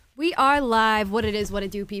We are live. What it is, what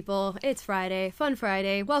it do, people. It's Friday. Fun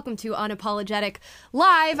Friday. Welcome to Unapologetic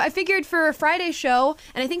Live. I figured for Friday's show,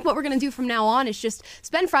 and I think what we're going to do from now on is just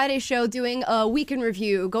spend Friday's show doing a week in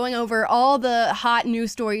review, going over all the hot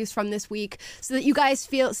news stories from this week so that you guys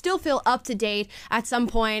still feel up to date at some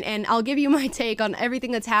point, and I'll give you my take on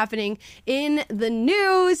everything that's happening in the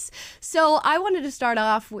news. So I wanted to start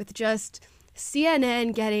off with just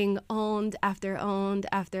CNN getting owned after owned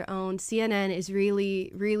after owned. CNN is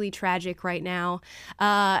really, really tragic right now.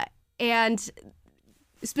 And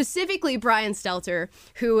specifically Brian Stelter,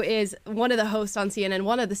 who is one of the hosts on CNN,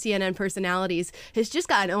 one of the CNN personalities, has just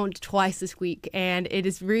gotten owned twice this week. And it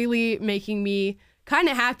is really making me kind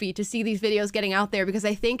of happy to see these videos getting out there, because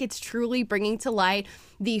I think it's truly bringing to light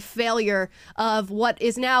the failure of what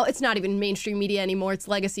is now, it's not even mainstream media anymore, it's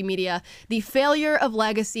legacy media. The failure of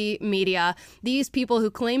legacy media. These people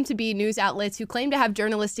who claim to be news outlets, who claim to have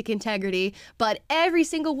journalistic integrity, but every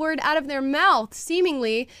single word out of their mouth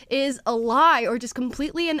seemingly is a lie or just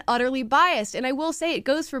completely and utterly biased. And I will say it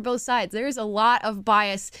goes for both sides. There is a lot of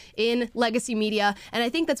bias in legacy media, and I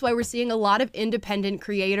think that's why we're seeing a lot of independent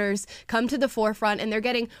creators come to the forefront, and they're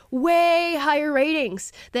getting way higher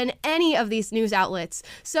ratings than any of these news outlets.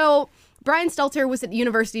 So Brian Stelter was at the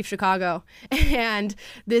University of Chicago, and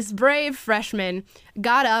this brave freshman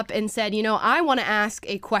got up and said, you know, I want to ask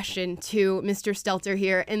a question to Mr. Stelter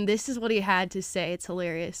here, and this is what he had to say. It's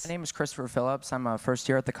hilarious. My name is Christopher Phillips. I'm a first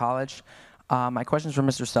year at the college. My question is for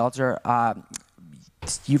Mr. Stelter.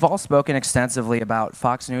 You've all spoken extensively about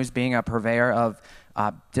Fox News being a purveyor of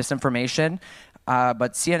disinformation.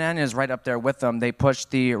 But CNN is right up there with them. They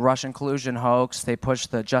pushed the Russian collusion hoax. They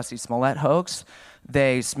pushed the Jussie Smollett hoax.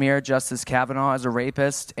 They smeared Justice Kavanaugh as a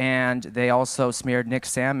rapist, and they also smeared Nick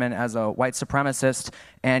Sandmann as a white supremacist.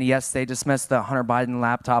 And yes, they dismissed the Hunter Biden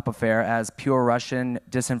laptop affair as pure Russian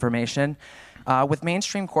disinformation. With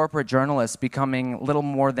mainstream corporate journalists becoming little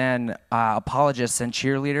more than apologists and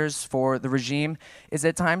cheerleaders for the regime, is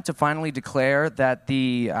it time to finally declare that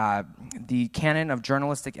the canon of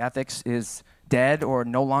journalistic ethics is dead or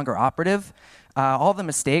no longer operative? All the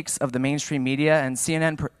mistakes of the mainstream media, and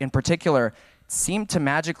CNN in particular, seem to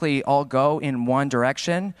magically all go in one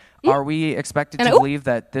direction. Are we expected to believe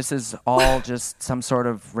that this is all just some sort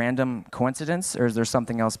of random coincidence, or is there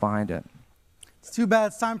something else behind it? It's too bad.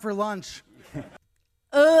 It's time for lunch.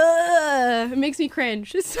 It makes me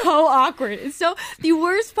cringe. It's so awkward. It's so the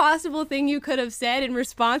worst possible thing you could have said in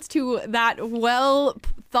response to that well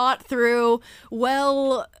thought through,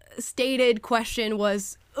 well stated question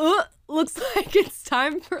was, looks like it's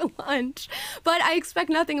time for lunch. But I expect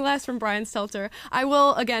nothing less from Brian Stelter. I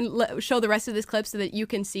will, again, show the rest of this clip so that you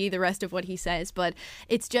can see the rest of what he says. But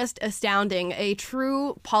it's just astounding. A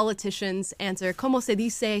true politician's answer. Como se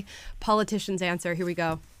dice politician's answer? Here we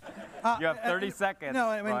go. You have 30 seconds. No,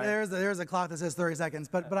 I mean, Brian. there's a clock that says 30 seconds.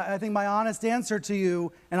 But I think my honest answer to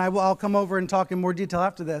you, and I'll come over and talk in more detail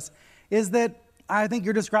after this, is that I think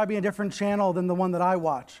you're describing a different channel than the one that I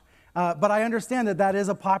watch. But I understand that that is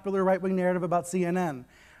a popular right-wing narrative about CNN.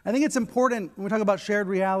 I think it's important when we talk about shared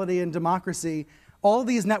reality and democracy, all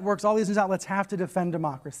these networks, all these news outlets have to defend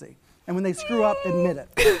democracy. And when they screw up, admit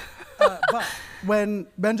it. But when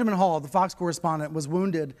Benjamin Hall, the Fox correspondent, was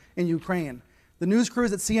wounded in Ukraine, the news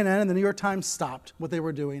crews at CNN and the New York Times stopped what they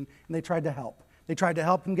were doing, and they tried to help. They tried to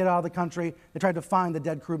help him get out of the country. They tried to find the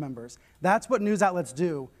dead crew members. That's what news outlets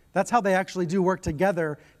do. That's how they actually do work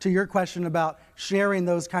together, to your question about sharing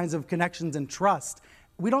those kinds of connections and trust.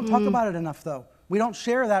 We don't talk about it enough, though. We don't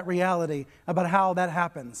share that reality about how that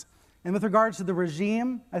happens. And with regards to the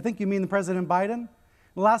regime, I think you mean the President Biden.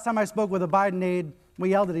 The last time I spoke with a Biden aide, we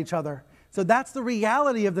yelled at each other. So that's the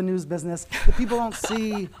reality of the news business that people don't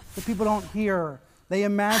see, that people don't hear. They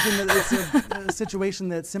imagine that it's a situation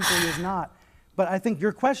that simply is not. But I think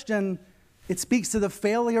your question, it speaks to the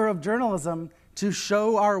failure of journalism to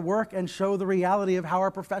show our work and show the reality of how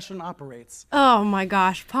our profession operates. Oh my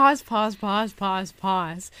gosh. Pause.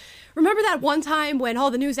 Remember that one time when all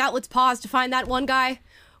the news outlets paused to find that one guy?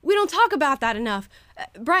 We don't talk about that enough.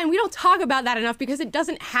 Brian, we don't talk about that enough because it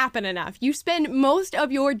doesn't happen enough. You spend most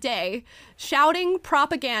of your day shouting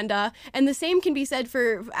propaganda, and the same can be said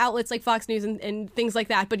for outlets like Fox News and things like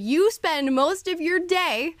that. But you spend most of your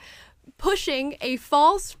day pushing a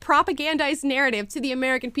false propagandized narrative to the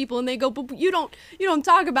American people, and they go, but you don't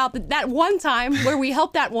talk about that one time where we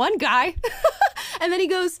helped that one guy. And then he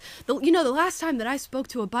goes, the last time that I spoke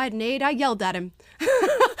to a Biden aide, I yelled at him.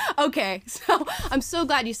 Okay, so I'm so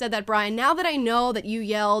glad you said that, Brian. Now that I know that you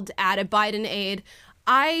yelled at a Biden aide,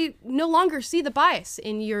 I no longer see the bias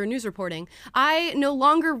in your news reporting. I no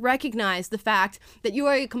longer recognize the fact that you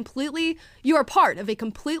are part of a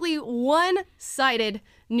completely one-sided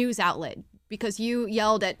news outlet because you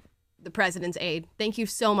yelled at the president's aide. Thank you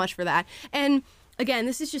so much for that. And again,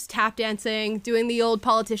 this is just tap dancing, doing the old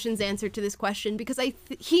politician's answer to this question, because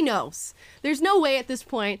he knows. There's no way at this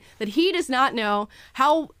point that he does not know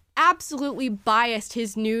how absolutely biased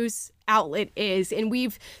his news outlet is. And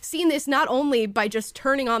we've seen this not only by just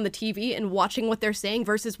turning on the TV and watching what they're saying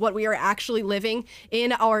versus what we are actually living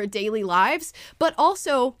in our daily lives, but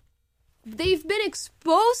also they've been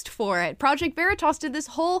exposed for it. Project Veritas did this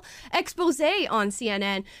whole expose on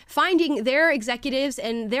CNN, finding their executives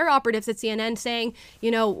and their operatives at CNN saying,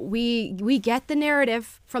 you know, we get the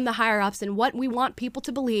narrative from the higher ups and what we want people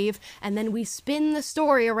to believe, and then we spin the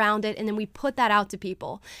story around it, and then we put that out to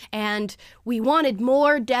people. And we wanted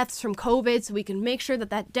more deaths from COVID so we can make sure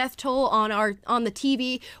that that death toll on the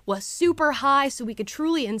TV was super high, so we could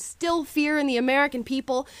truly instill fear in the American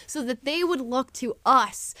people so that they would look to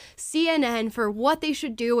us, CNN, for what they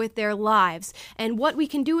should do with their lives. And what we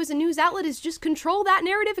can do as a news outlet is just control that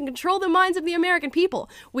narrative and control the minds of the American people,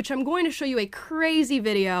 which I'm going to show you a crazy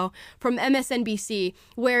video from MSNBC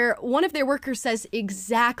where one of their workers says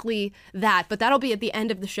exactly that, but that'll be at the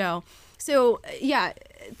end of the show. So, yeah,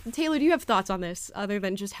 Taylor, do you have thoughts on this other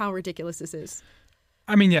than just how ridiculous this is?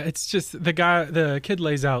 I mean, yeah, it's just the kid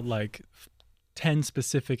lays out like 10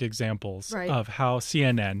 specific examples of how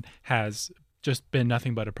CNN has just been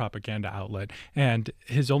nothing but a propaganda outlet. And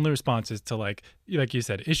his only response is to, like you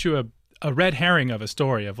said, issue a red herring of a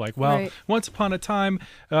story of like, well, once upon a time,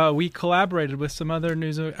 we collaborated with some other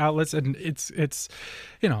news outlets, and it's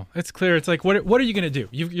you know, it's clear. It's like, what are you going to do?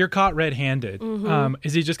 You're caught red-handed. Mm-hmm.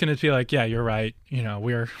 Is he just going to be like, yeah, you're right. You know,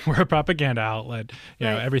 we're a propaganda outlet. You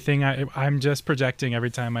know, everything I'm just projecting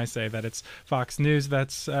every time I say that it's Fox News.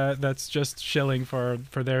 That's just shilling for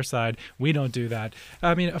their side. We don't do that.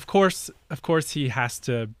 I mean, of course, he has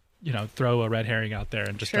to, you know, throw a red herring out there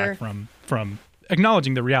and distract from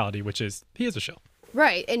acknowledging the reality, which is he is a shill.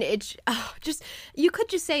 Right. And it's just, you could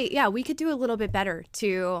just say, yeah, we could do a little bit better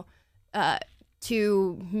to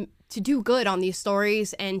do good on these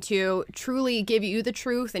stories and to truly give you the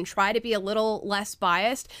truth and try to be a little less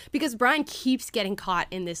biased, because Brian keeps getting caught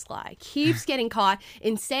in this lie, keeps getting caught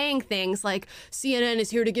in saying things like CNN is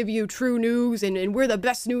here to give you true news and we're the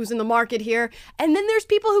best news in the market here. And then there's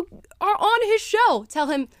people who are on his show tell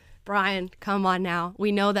him, Brian, come on now.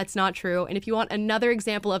 We know that's not true. And if you want another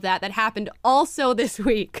example of that happened also this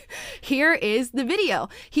week, here is the video.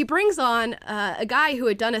 He brings on a guy who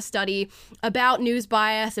had done a study about news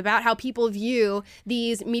bias, about how people view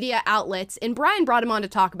these media outlets. And Brian brought him on to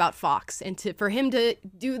talk about Fox and for him to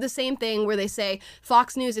do the same thing where they say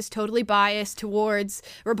Fox News is totally biased towards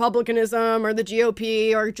Republicanism or the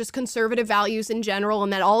GOP or just conservative values in general,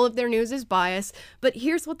 and that all of their news is biased. But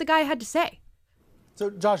here's what the guy had to say. So,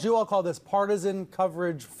 Josh, you all call this partisan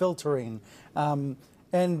coverage filtering.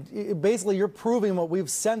 And basically, you're proving what we've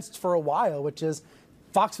sensed for a while, which is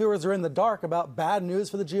Fox viewers are in the dark about bad news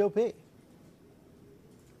for the GOP.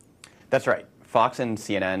 That's right. Fox and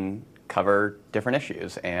CNN cover different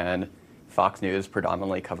issues, and Fox News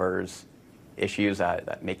predominantly covers issues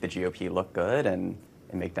that make the GOP look good and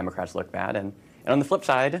make Democrats look bad. And on the flip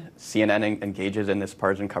side, CNN engages in this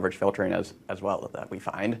partisan coverage filtering as well that we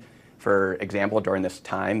find. For example, during this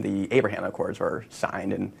time, the Abraham Accords were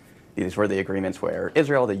signed, and these were the agreements where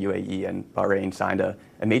Israel, the UAE, and Bahrain signed a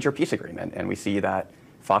major peace agreement. And we see that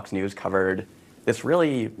Fox News covered this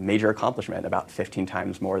really major accomplishment about 15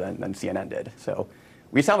 times more than CNN did. So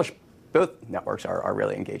we established both networks are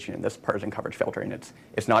really engaging in this partisan coverage filtering.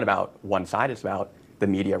 It's not about one side, it's about the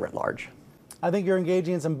media writ large. I think you're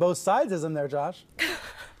engaging in some both sidesism there, Josh.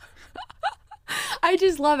 I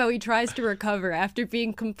just love how he tries to recover after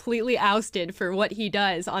being completely ousted for what he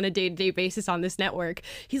does on a day-to-day basis on this network.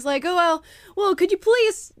 He's like, oh, well, could you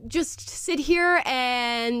please just sit here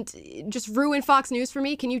and just ruin Fox News for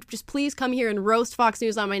me? Can you just please come here and roast Fox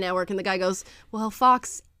News on my network? And the guy goes, well,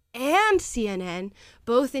 Fox and CNN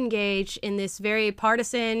both engage in this very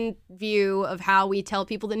partisan view of how we tell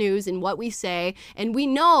people the news and what we say. And we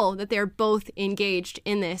know that they're both engaged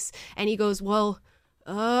in this. And he goes, well,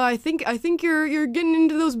 I think you're getting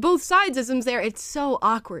into those both sidesisms there. It's so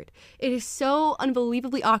awkward. It is so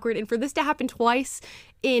unbelievably awkward. And for this to happen twice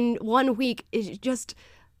in 1 week is just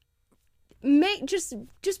make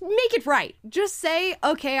it right. Just say,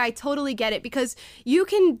 okay, I totally get it, because you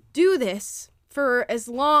can do this for as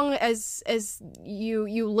long as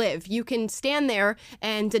you live. You can stand there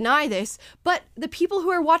and deny this, but the people who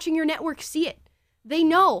are watching your network see it. They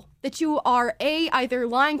know that you are A, either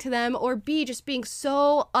lying to them, or B, just being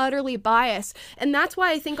so utterly biased. And that's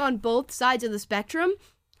why I think on both sides of the spectrum,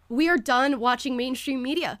 we are done watching mainstream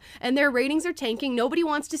media, and their ratings are tanking. Nobody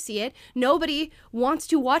wants to see it. Nobody wants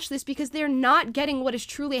to watch this because they're not getting what is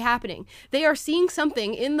truly happening. They are seeing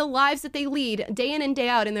something in the lives that they lead day in and day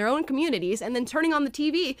out in their own communities, and then turning on the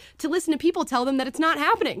TV to listen to people tell them that it's not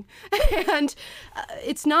happening. And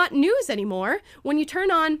it's not news anymore. When you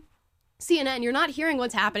turn on CNN, you're not hearing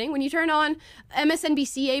what's happening. When you turn on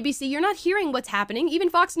MSNBC, ABC, you're not hearing what's happening. Even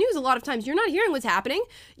Fox News, a lot of times, you're not hearing what's happening.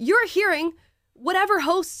 You're hearing whatever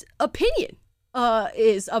host's opinion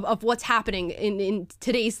is of what's happening in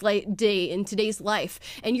today's day, in today's life.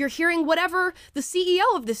 And you're hearing whatever the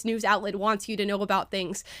CEO of this news outlet wants you to know about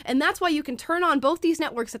things. And that's why you can turn on both these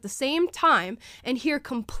networks at the same time and hear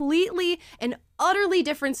completely and utterly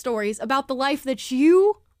different stories about the life that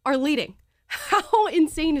you are leading. How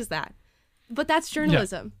insane is that? But that's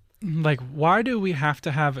journalism. Yeah. Like, why do we have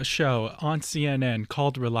to have a show on CNN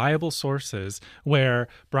called Reliable Sources where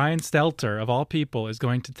Brian Stelter, of all people, is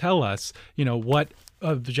going to tell us, what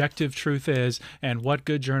objective truth is and what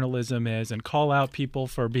good journalism is and call out people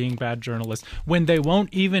for being bad journalists when they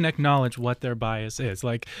won't even acknowledge what their bias is?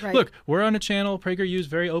 Like, look, we're on a channel. PragerU's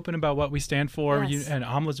very open about what we stand for. Yes. And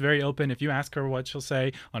Amla's very open. If you ask her what she'll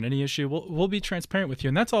say on any issue, we'll be transparent with you.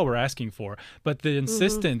 And that's all we're asking for. But the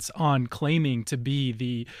insistence on claiming to be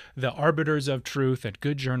the arbiters of truth and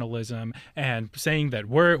good journalism and saying that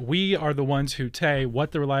we are the ones who say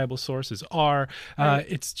what the reliable sources are,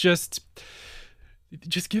 it's just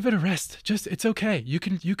give it a rest. It's okay. You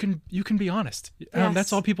can be honest. Yes.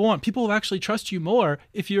 That's all people want. People will actually trust you more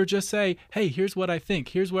if you're just say, hey, here's what I think.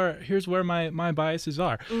 Here's where my biases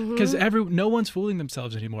are. Because no one's fooling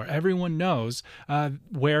themselves anymore. Everyone knows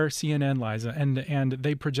where CNN lies, and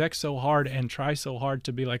they project so hard and try so hard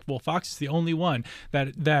to be like, well, Fox is the only one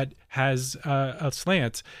that has a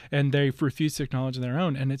slant, and they refuse to acknowledge their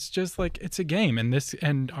own. And it's just like, it's a game.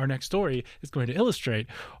 And our next story is going to illustrate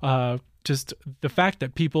just the fact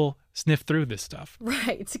that people sniff through this stuff.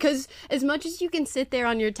 Right, because as much as you can sit there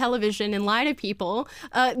on your television and lie to people,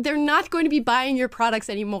 they're not going to be buying your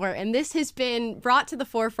products anymore. And this has been brought to the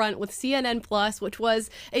forefront with CNN Plus, which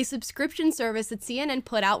was a subscription service that CNN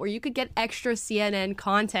put out where you could get extra CNN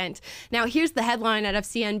content. Now, here's the headline out of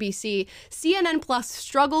CNBC. CNN Plus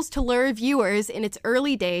struggles to lure viewers in its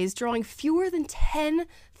early days, drawing fewer than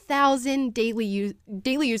 10,000 daily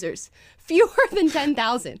users. Fewer than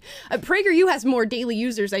 10,000. PragerU has more daily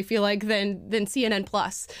users, I feel like, than CNN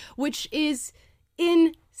Plus, which is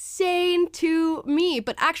insane to me,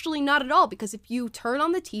 but actually not at all, because if you turn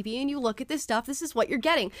on the TV and you look at this stuff, this is what you're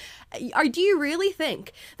getting. Do you really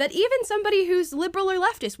think that even somebody who's liberal or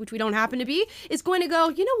leftist, which we don't happen to be, is going to go,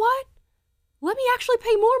 you know what? Let me actually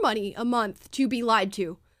pay more money a month to be lied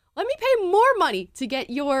to. Let me pay more money to get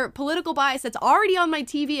your political bias that's already on my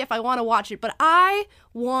TV if I want to watch it. But I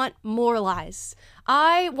want more lies.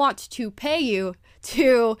 I want to pay you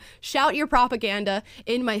to shout your propaganda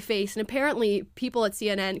in my face. And apparently people at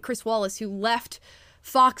CNN, Chris Wallace, who left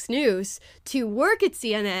Fox News to work at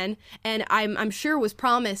CNN, and I'm sure was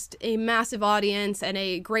promised a massive audience and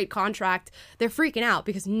a great contract, they're freaking out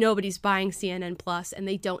because nobody's buying CNN Plus and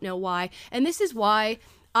they don't know why. And this is why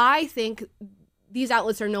I think these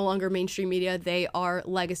outlets are no longer mainstream media. They are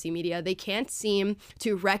legacy media. They can't seem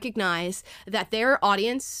to recognize that their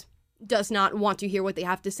audience does not want to hear what they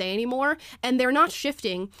have to say anymore, and they're not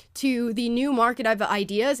shifting to the new market of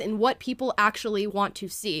ideas and what people actually want to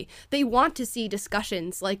see. They want to see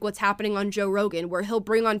discussions like what's happening on Joe Rogan, where he'll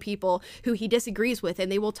bring on people who he disagrees with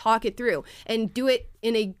and they will talk it through and do it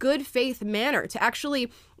in a good faith manner to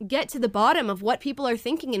actually get to the bottom of what people are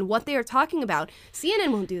thinking and what they are talking about.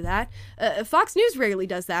 CNN won't do that. Fox News rarely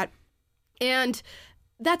does that. And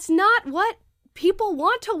that's not what people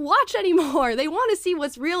want to watch anymore. They want to see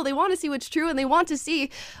what's real, they want to see what's true, and they want to see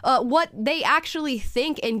what they actually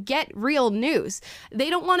think and get real news. They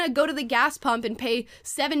don't want to go to the gas pump and pay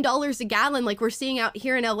 $7 a gallon like we're seeing out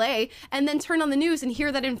here in LA and then turn on the news and hear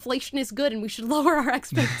that inflation is good and we should lower our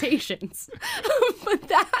expectations. But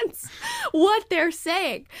that's what they're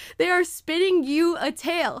saying. They are spinning you a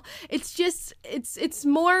tale. It's just it's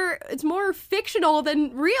more fictional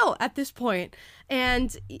than real at this point.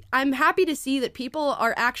 And I'm happy to see that people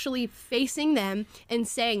are actually facing them and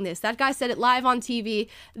saying this. That guy said it live on TV.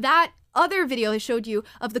 That other video I showed you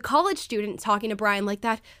of the college student talking to Brian like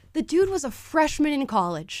that, the dude was a freshman in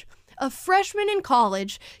college. A freshman in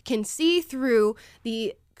college can see through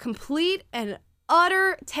the complete and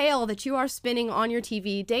utter tale that you are spinning on your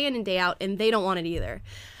TV day in and day out, and they don't want it either.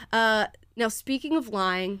 Now, speaking of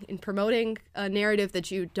lying and promoting a narrative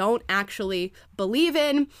that you don't actually believe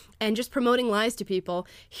in and just promoting lies to people,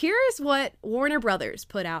 here's what Warner Brothers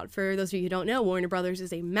put out. For those of you who don't know, Warner Brothers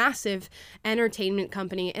is a massive entertainment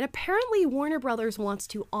company, and apparently Warner Brothers wants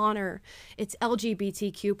to honor its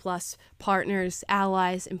LGBTQ plus partners,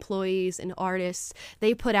 allies, employees, and artists.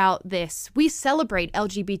 They put out this: "We celebrate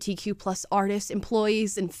LGBTQ plus artists,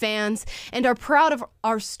 employees, and fans, and are proud of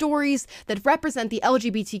our stories that represent the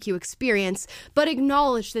LGBTQ experience, but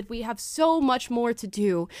acknowledge that we have so much more to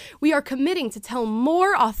do. We are committing to tell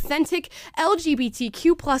more authentic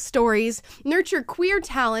LGBTQ plus stories, nurture queer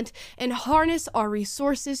talent, and harness our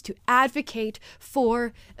resources to advocate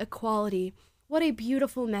for equality." What a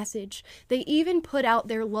beautiful message. They even put out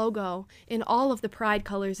their logo in all of the pride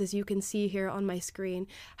colors, as you can see here on my screen.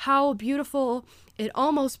 How beautiful. It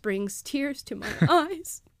almost brings tears to my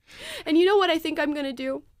eyes. And you know what I think I'm going to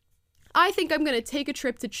do? I think I'm going to take a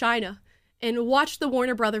trip to China and watch the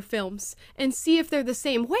Warner Brother films and see if they're the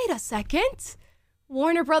same. Wait a second.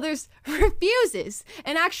 Warner Brothers refuses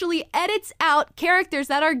and actually edits out characters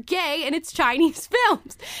that are gay in its Chinese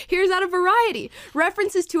films. Here's out of Variety.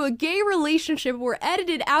 References to a gay relationship were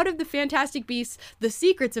edited out of the Fantastic Beasts: The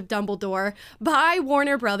Secrets of Dumbledore by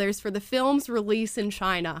Warner Brothers for the film's release in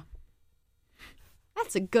China.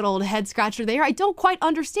 That's a good old head scratcher there. I don't quite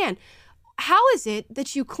understand. How is it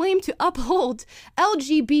that you claim to uphold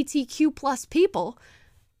LGBTQ plus people,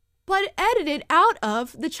 but edit it out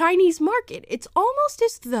of the Chinese market? It's almost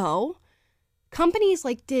as though companies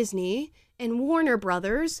like Disney and Warner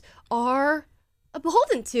Brothers are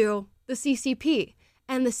beholden to the CCP.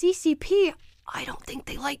 And the CCP, I don't think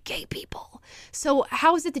they like gay people. So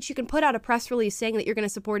how is it that you can put out a press release saying that you're going to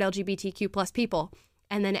support LGBTQ plus people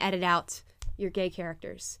and then edit out your gay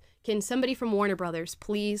characters? Can somebody from Warner Brothers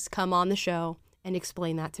please come on the show and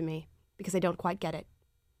explain that to me? Because I don't quite get it.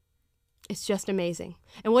 It's just amazing.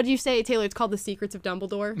 And what did you say, Taylor? It's called The Secrets of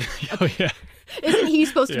Dumbledore? Oh, yeah. Isn't he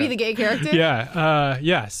supposed to be the gay character?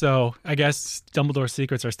 Yeah. So I guess Dumbledore's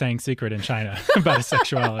secrets are staying secret in China about his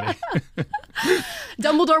sexuality.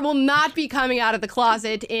 Dumbledore will not be coming out of the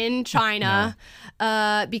closet in China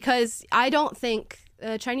because I don't think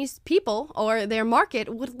Chinese people or their market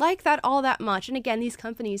would like that all that much. And again, these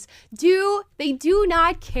companies do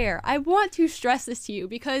not care. I want to stress this to you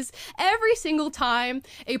because every single time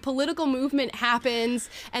a political movement happens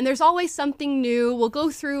and there's always something new, we'll go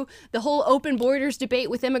through the whole open borders debate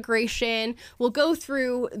with immigration, we'll go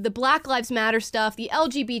through the Black Lives Matter stuff, the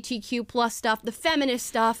LGBTQ plus stuff, the feminist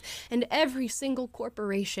stuff, and every single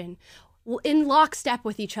corporation in lockstep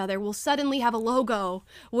with each other will suddenly have a logo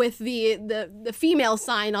with the female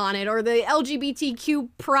sign on it, or the LGBTQ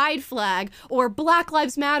pride flag, or Black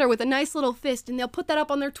Lives Matter with a nice little fist, and they'll put that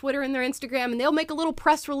up on their Twitter and their Instagram, and they'll make a little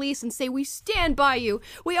press release and say, "We stand by you.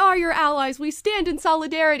 We are your allies. We stand in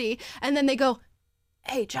solidarity." And then they go,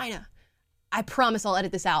 "Hey, China, I promise I'll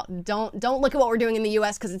edit this out. Don't look at what we're doing in the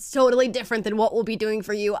US because it's totally different than what we'll be doing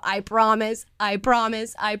for you. I promise, I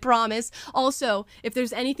promise, I promise. Also, if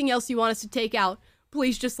there's anything else you want us to take out,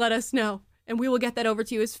 please just let us know and we will get that over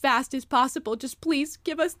to you as fast as possible. Just please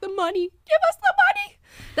give us the money. Give us the money."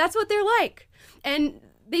 That's what they're like. And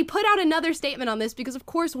they put out another statement on this because, of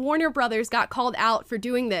course, Warner Brothers got called out for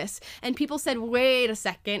doing this. And people said, wait a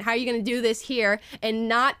second, how are you going to do this here and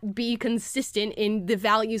not be consistent in the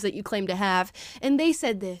values that you claim to have? And they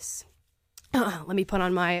said this. Let me put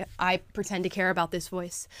on my I pretend to care about this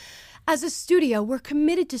voice. "As a studio, we're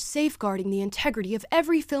committed to safeguarding the integrity of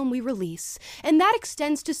every film we release, and that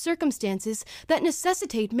extends to circumstances that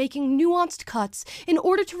necessitate making nuanced cuts in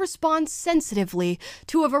order to respond sensitively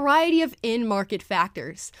to a variety of in-market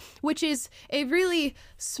factors," which is a really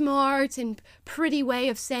smart and pretty way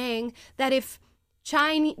of saying that if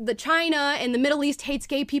China and the Middle East hates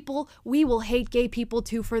gay people, we will hate gay people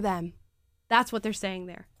too for them. That's what they're saying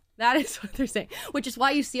there. That is what they're saying, which is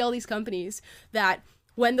why you see all these companies that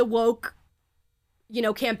when the woke,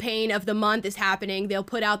 campaign of the month is happening, they'll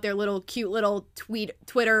put out their little cute little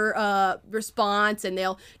Twitter response, and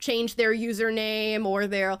they'll change their username, or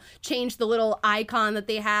they'll change the little icon that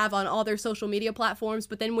they have on all their social media platforms.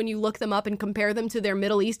 But then when you look them up and compare them to their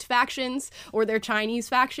Middle East factions or their Chinese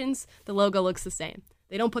factions, the logo looks the same.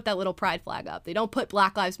 They don't put that little pride flag up. They don't put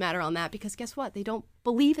Black Lives Matter on that because guess what? They don't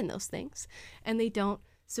believe in those things, and they don't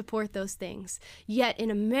support those things. Yet in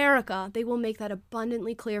America, they will make that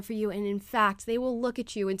abundantly clear for you. And in fact, they will look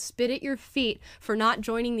at you and spit at your feet for not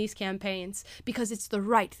joining these campaigns because it's the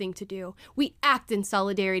right thing to do. We act in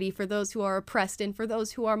solidarity for those who are oppressed and for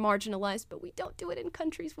those who are marginalized, but we don't do it in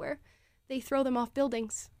countries where they throw them off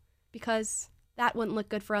buildings because that wouldn't look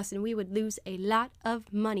good for us and we would lose a lot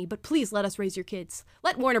of money. But please let us raise your kids.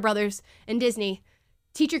 Let Warner Brothers and Disney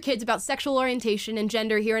teach your kids about sexual orientation and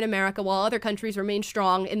gender here in America while other countries remain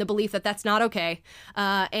strong in the belief that that's not okay.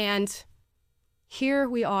 And here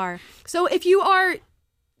we are. So if you are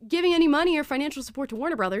giving any money or financial support to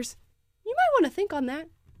Warner Brothers, you might want to think on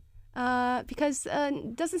that because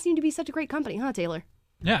it doesn't seem to be such a great company, huh, Taylor?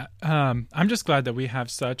 Yeah, I'm just glad that we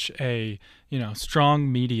have such a,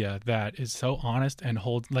 strong media that is so honest and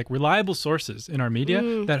holds reliable sources in our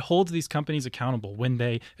media that holds these companies accountable when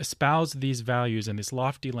they espouse these values and this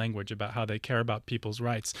lofty language about how they care about people's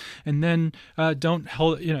rights, and then don't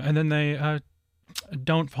hold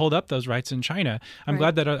up those rights in China. I'm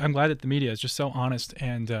glad that the media is just so honest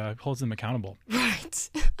and holds them accountable. Right.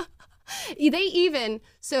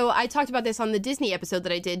 So I talked about this on the Disney episode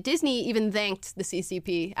that I did. Disney even thanked the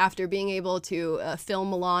CCP after being able to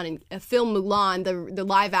film Mulan, the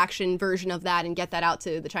live action version of that, and get that out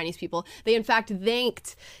to the Chinese people. They in fact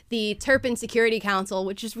thanked the Turpan Security Council,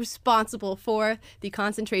 which is responsible for the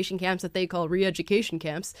concentration camps that they call re-education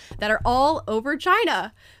camps that are all over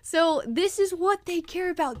China. So this is what they care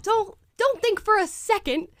about. Don't think for a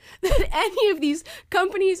second that any of these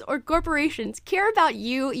companies or corporations care about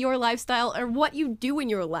you, your lifestyle, or what you do in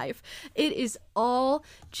your life. It is all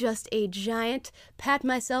just a giant pat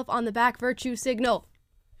myself on the back virtue signal.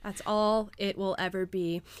 That's all it will ever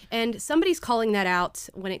be. And somebody's calling that out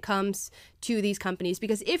when it comes to these companies,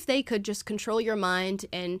 because if they could just control your mind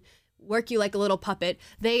and work you like a little puppet,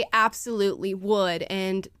 they absolutely would.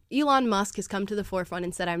 And Elon Musk has come to the forefront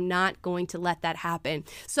and said, I'm not going to let that happen.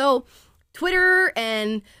 So Twitter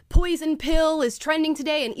and Poison Pill is trending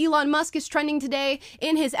today, and Elon Musk is trending today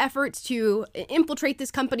in his efforts to infiltrate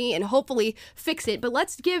this company and hopefully fix it. But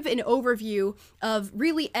let's give an overview of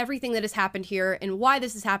really everything that has happened here and why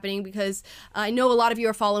this is happening, because I know a lot of you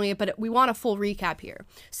are following it, but we want a full recap here.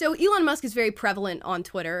 So Elon Musk is very prevalent on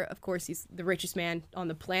Twitter. Of course, he's the richest man on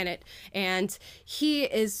the planet, and he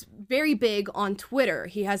is very big on Twitter.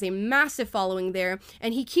 He has a massive following there,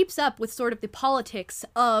 and he keeps up with sort of the politics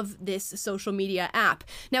of this social media app.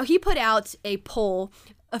 Now, he put out a poll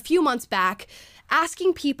a few months back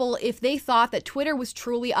asking people if they thought that Twitter was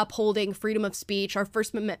truly upholding freedom of speech, our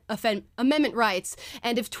First Amendment rights,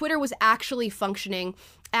 and if Twitter was actually functioning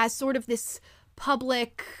as sort of this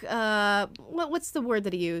public, what's the word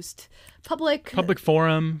that he used? Public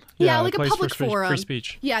forum. Yeah, like a public forum. Free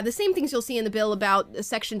speech. Yeah, the same things you'll see in the bill about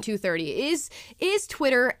Section 230. Is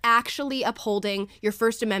Twitter actually upholding your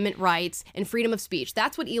First Amendment rights and freedom of speech?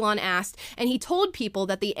 That's what Elon asked. And he told people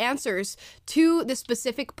that the answers to the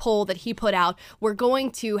specific poll that he put out were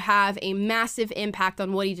going to have a massive impact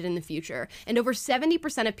on what he did in the future. And over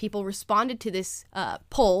 70% of people responded to this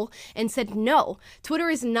poll and said, no,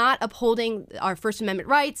 Twitter is not upholding our First Amendment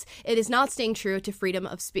rights. It is not staying true to freedom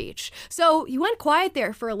of speech. So he went quiet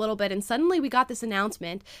there for a little bit, and suddenly we got this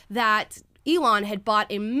announcement that Elon had bought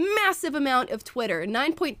a massive amount of Twitter,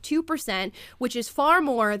 9.2%, which is far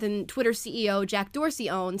more than Twitter CEO Jack Dorsey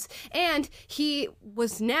owns, and he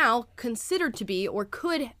was now considered to be, or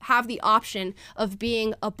could have the option of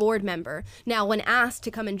being, a board member. Now, when asked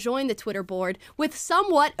to come and join the Twitter board with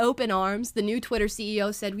somewhat open arms, the new Twitter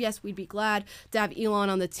CEO said, yes, we'd be glad to have Elon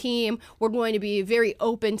on the team. We're going to be very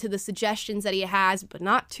open to the suggestions that he has, but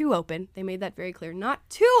not too open. They made that very clear. Not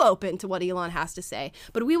too open to what Elon has to say,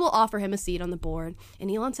 but we will offer him a seat on the board. And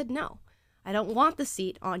Elon said, no, I don't want the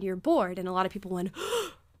seat on your board. And a lot of people went,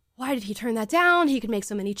 why did he turn that down? He could make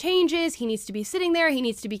so many changes. He needs to be sitting there. He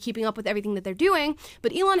needs to be keeping up with everything that they're doing.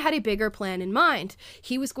 But Elon had a bigger plan in mind.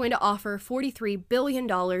 He was going to offer $43 billion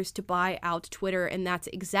to buy out Twitter. And that's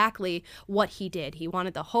exactly what he did. He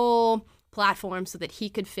wanted the whole platform so that he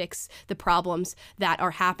could fix the problems that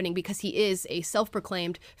are happening, because he is a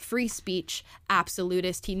self-proclaimed free speech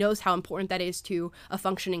absolutist. He knows how important that is to a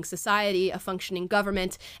functioning society, a functioning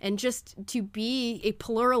government, and just to be a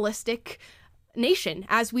pluralistic nation,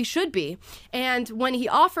 as we should be. And when he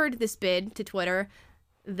offered this bid to Twitter,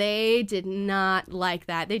 they did not like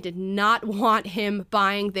that. They did not want him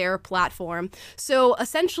buying their platform. So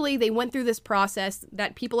essentially, they went through this process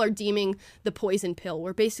that people are deeming the poison pill,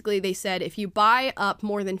 where basically they said, if you buy up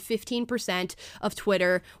more than 15% of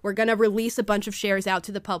Twitter, we're going to release a bunch of shares out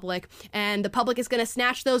to the public, and the public is going to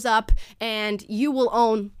snatch those up, and you will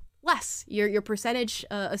own less. Your percentage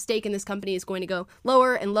a stake in this company is going to go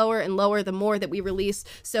lower and lower and lower the more that we release.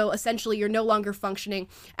 So essentially, you're no longer functioning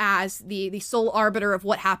as the sole arbiter of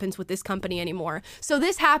what happens with this company anymore. So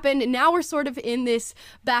this happened, and now we're sort of in this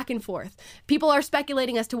back and forth. People are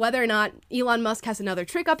speculating as to whether or not Elon Musk has another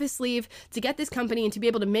trick up his sleeve to get this company and to be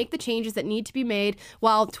able to make the changes that need to be made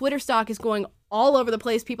while Twitter stock is going all over the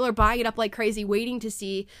place. People are buying it up like crazy, waiting to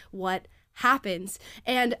see what happens.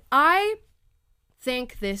 And I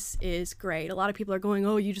think this is great. A lot of people are going,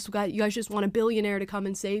 oh, you guys just want a billionaire to come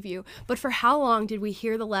and save you. But for how long did we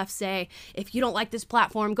hear the left say, if you don't like this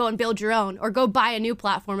platform, go and build your own, or go buy a new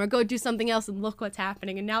platform, or go do something else, and look what's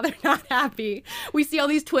happening. And now they're not happy. We see all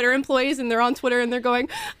these Twitter employees, and they're on Twitter, and they're going,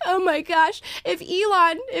 oh my gosh, if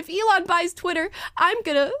Elon buys Twitter, I'm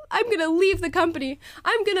gonna leave the company.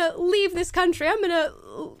 I'm gonna leave this country. I'm gonna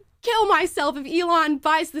kill myself if Elon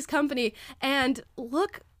buys this company. And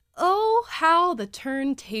look, oh, how the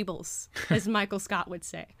turntables, as Michael Scott would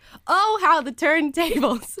say. Oh, how the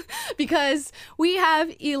turntables. Because we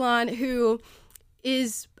have Elon, who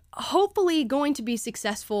is hopefully going to be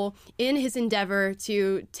successful in his endeavor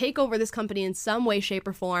to take over this company in some way, shape,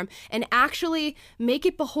 or form, and actually make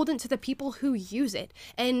it beholden to the people who use it.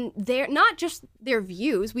 And they're not just their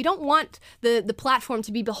views. We don't want the platform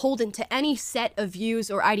to be beholden to any set of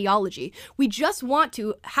views or ideology. We just want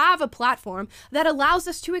to have a platform that allows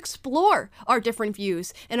us to explore our different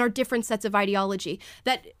views and our different sets of ideology,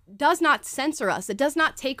 that does not censor us. It does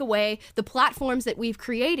not take away the platforms that we've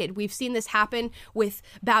created. We've seen this happen with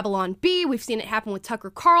Babylon Bee. We've seen it happen with Tucker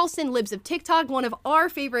Carlson, Libs of TikTok, one of our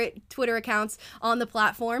favorite Twitter accounts on the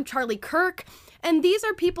platform, Charlie Kirk. And these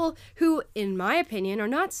are people who, in my opinion, are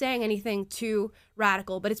not saying anything too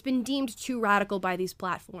radical, but it's been deemed too radical by these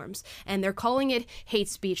platforms. And they're calling it hate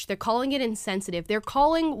speech. They're calling it insensitive. They're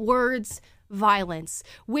calling words violence,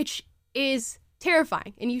 which is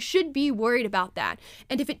terrifying, and you should be worried about that.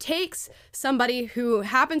 And if it takes somebody who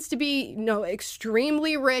happens to be,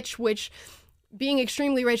 extremely rich, which being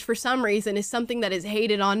extremely rich for some reason is something that is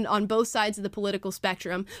hated on both sides of the political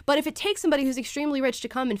spectrum, but if it takes somebody who's extremely rich to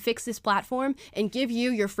come and fix this platform and give you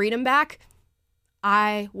your freedom back,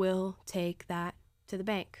 I will take that to the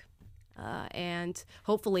bank. And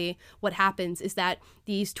hopefully what happens is that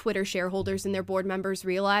these Twitter shareholders and their board members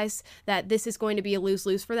realize that this is going to be a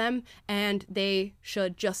lose-lose for them, and they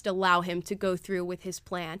should just allow him to go through with his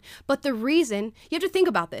plan. But the reason, you have to think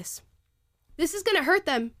about this. This is going to hurt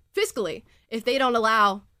them fiscally if they don't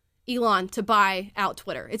allow Elon to buy out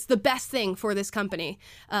Twitter. It's the best thing for this company.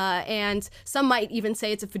 And some might even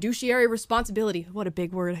say it's a fiduciary responsibility. What a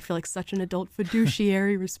big word. I feel like such an adult.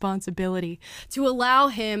 Fiduciary responsibility to allow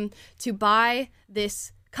him to buy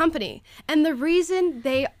this company. And the reason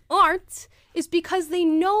they aren't is because they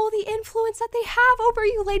know the influence that they have over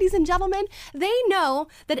you, ladies and gentlemen. They know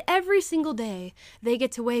that every single day they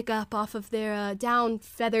get to wake up off of their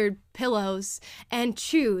down-feathered pillows and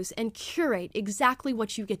choose and curate exactly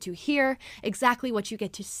what you get to hear, exactly what you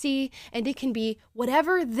get to see, and it can be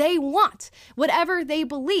whatever they want, whatever they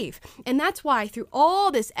believe. And that's why through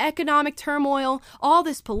all this economic turmoil, all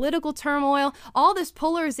this political turmoil, all this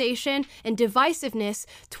polarization and divisiveness,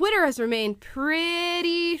 Twitter has remained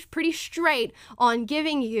pretty straight on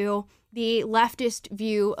giving you the leftist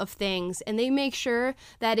view of things. And they make sure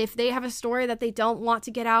that if they have a story that they don't want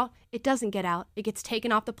to get out, it doesn't get out. It gets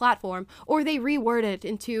taken off the platform, or they reword it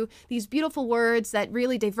into these beautiful words that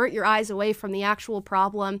really divert your eyes away from the actual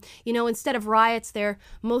problem. Instead of riots, they're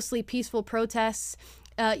mostly peaceful protests.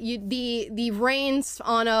 The reins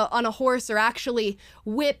on a horse are actually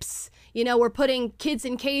whips. We're putting kids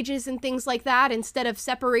in cages and things like that instead of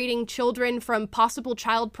separating children from possible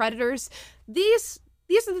child predators. These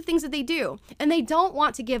are the things that they do, and they don't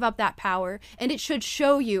want to give up that power, and it should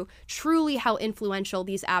show you truly how influential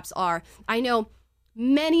these apps are. I know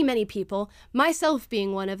many people, myself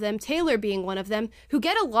being one of them, Taylor being one of them, who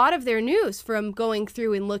get a lot of their news from going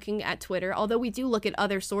through and looking at Twitter. Although we do look at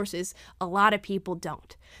other sources, a lot of people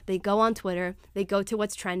don't. They go on Twitter, they go to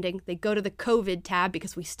what's trending, they go to the COVID tab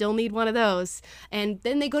because we still need one of those, and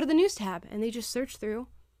then they go to the news tab and they just search through.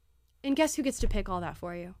 And guess who gets to pick all that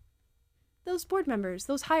for you? Those board members,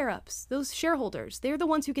 those higher-ups, those shareholders. They're the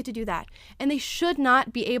ones who get to do that. And they should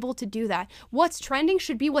not be able to do that. What's trending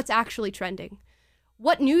should be what's actually trending.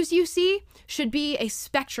 What news you see should be a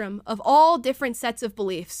spectrum of all different sets of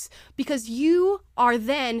beliefs, because you are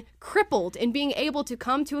then crippled in being able to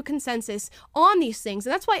come to a consensus on these things.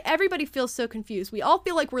 And that's why everybody feels so confused. We all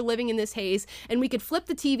feel like we're living in this haze, and we could flip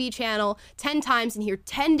the TV channel 10 times and hear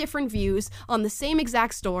 10 different views on the same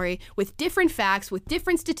exact story with different facts, with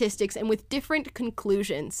different statistics, and with different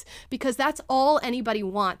conclusions, because that's all anybody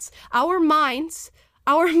wants. Our minds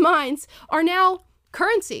are now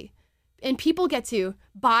currency. And people get to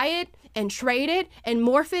buy it and trade it and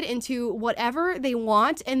morph it into whatever they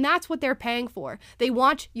want. And that's what they're paying for. They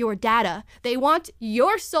want your data. They want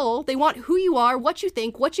your soul. They want who you are, what you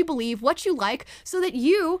think, what you believe, what you like, so that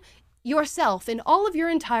you, yourself, in all of your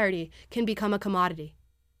entirety, can become a commodity.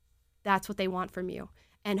 That's what they want from you.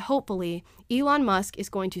 And hopefully, Elon Musk is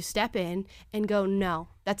going to step in and go, no,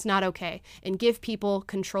 that's not okay, and give people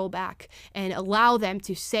control back and allow them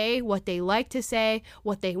to say what they like to say,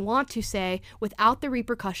 what they want to say, without the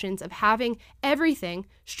repercussions of having everything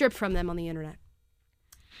stripped from them on the internet.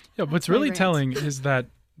 Yeah, what's really telling is that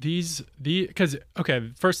because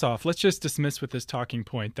first off, let's just dismiss with this talking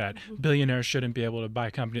point that billionaires shouldn't be able to buy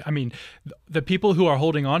companies. I mean, the people who are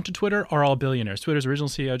holding on to Twitter are all billionaires. Twitter's original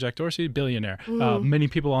CEO, Jack Dorsey, billionaire. Many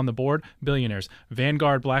people on the board, billionaires.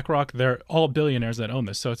 Vanguard, BlackRock, they're all billionaires that own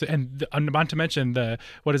this. So I'm about to mention the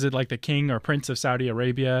king or prince of Saudi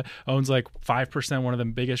Arabia owns like 5%, one of the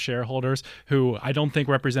biggest shareholders, who I don't think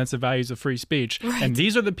represents the values of free speech. Right. And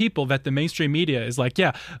these are the people that the mainstream media is like,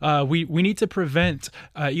 we need to prevent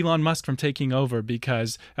Elon Musk from taking over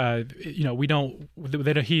because he's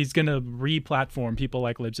going to re-platform people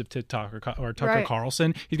like Libs of TikTok or Tucker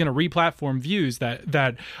Carlson. He's going to re-platform views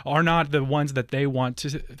that are not the ones that they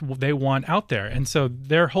want out there. And so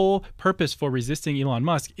their whole purpose for resisting Elon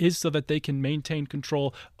Musk is so that they can maintain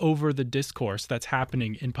control over the discourse that's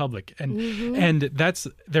happening in public. And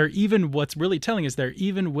what's really telling is they're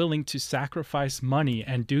even willing to sacrifice money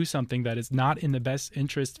and do something that is not in the best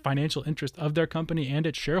financial interest of their company and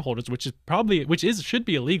its shareholders, should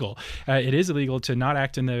be illegal. It is illegal to not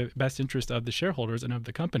act in the best interest of the shareholders and of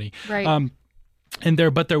the company. Right.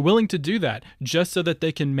 But they're willing to do that just so that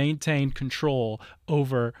they can maintain control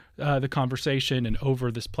over the conversation and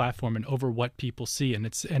over this platform and over what people see,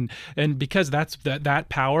 and because that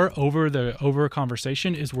power over a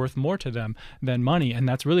conversation is worth more to them than money, and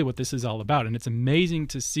that's really what this is all about. And it's amazing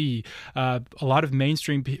to see a lot of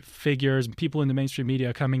mainstream figures and people in the mainstream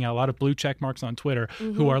media coming out, a lot of blue check marks on Twitter,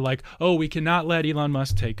 who are like, oh, we cannot let Elon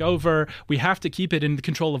Musk take over. We have to keep it in the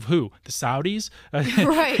control of who? The Saudis,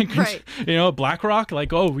 right. BlackRock,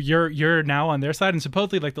 like, oh, you're now on their side, and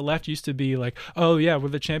supposedly like the left used to be like, oh yeah, we're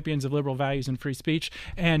the champions of liberal values and free speech,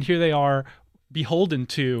 and here they are beholden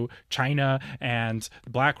to China and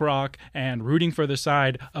BlackRock and rooting for the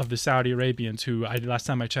side of the Saudi Arabians, who last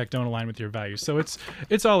time I checked don't align with your values. So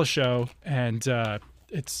it's all a show, and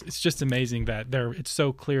it's just amazing that it's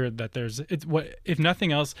so clear that if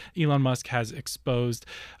nothing else, Elon Musk has exposed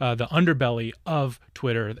the underbelly of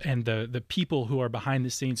Twitter and the people who are behind the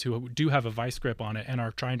scenes who do have a vice grip on it and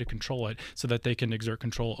are trying to control it so that they can exert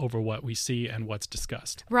control over what we see and what's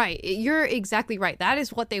discussed. Right. You're exactly right. That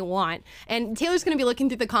is what they want. And Taylor's going to be looking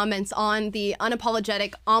through the comments on the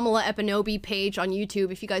Unapologetic Amala Epinobi page on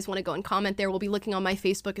YouTube. If you guys want to go and comment there, we'll be looking on my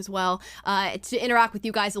Facebook as well to interact with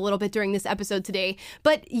you guys a little bit during this episode today.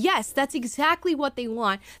 But yes, that's exactly what they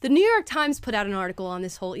want. The New York Times put out an article on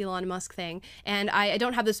this whole Elon Musk thing, and I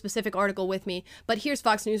don't have the specific article with me, but here's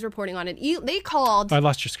Fox News reporting on it. They called... I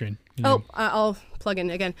lost your screen. I'll plug in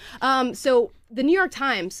again. So the New York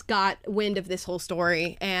Times got wind of this whole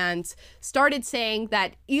story and started saying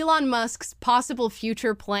that Elon Musk's possible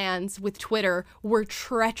future plans with Twitter were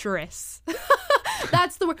treacherous.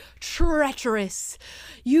 That's the word, treacherous.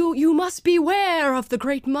 You must beware of the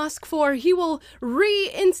great Musk, for he will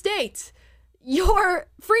reinstate your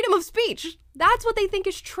freedom of speech. That's what they think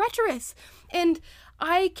is treacherous. And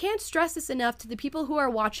I can't stress this enough to the people who are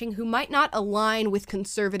watching who might not align with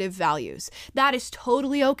conservative values. That is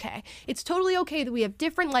totally okay. It's totally okay that we have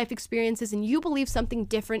different life experiences and you believe something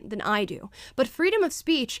different than I do. But freedom of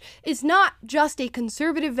speech is not just a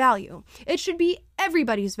conservative value. It should be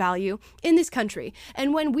everybody's value in this country.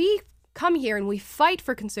 And when we come here and we fight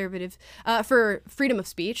for for freedom of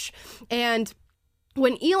speech, and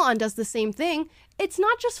when Elon does the same thing, it's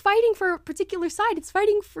not just fighting for a particular side, it's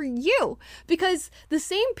fighting for you. Because the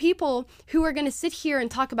same people who are going to sit here and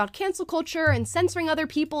talk about cancel culture and censoring other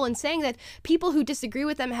people and saying that people who disagree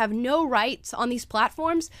with them have no rights on these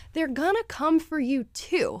platforms, they're going to come for you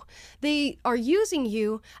too. They are using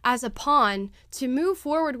you as a pawn to move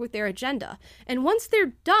forward with their agenda. And once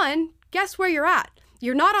they're done, guess where you're at?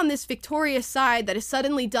 You're not on this victorious side that is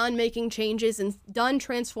suddenly done making changes and done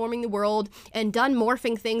transforming the world and done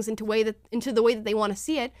morphing things into the way that they want to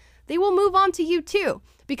see it. They will move on to you too,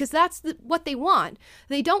 because that's what they want.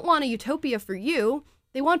 They don't want a utopia for you.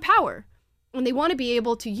 They want power. And they want to be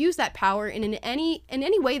able to use that power in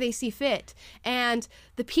any way they see fit. And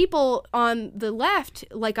the people on the left,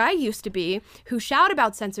 like I used to be, who shout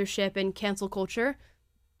about censorship and cancel culture,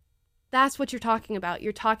 that's what you're talking about.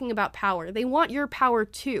 You're talking about power. They want your power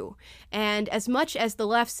too. And as much as the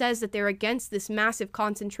left says that they're against this massive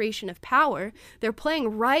concentration of power, they're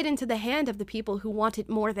playing right into the hand of the people who want it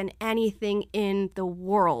more than anything in the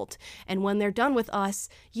world. And when they're done with us,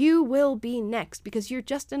 you will be next, because you're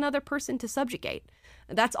just another person to subjugate.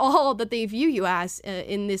 That's all that they view you as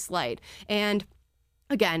in this light. And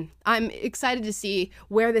Again, I'm excited to see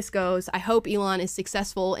where this goes. I hope Elon is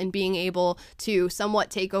successful in being able to somewhat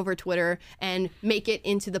take over Twitter and make it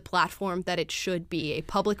into the platform that it should be, a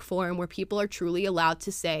public forum where people are truly allowed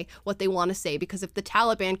to say what they want to say. Because if the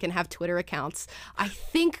Taliban can have Twitter accounts, I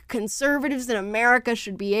think conservatives in America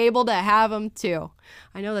should be able to have them too.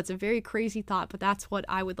 I know that's a very crazy thought, but that's what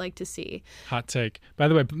I would like to see. Hot take. By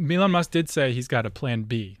the way, Elon Musk did say he's got a plan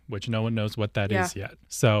B, which no one knows what that is yet.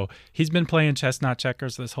 So he's been playing chess, not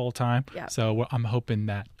checkers this whole time. Yeah. So I'm hoping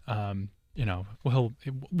that, I'm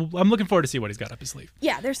looking forward to see what he's got up his sleeve.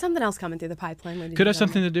 Yeah, there's something else coming through the pipeline. Could have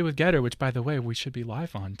something to do with Getter, which, by the way, we should be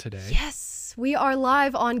live on today. Yes. We are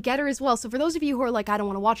live on Getter as well. So for those of you who are like, I don't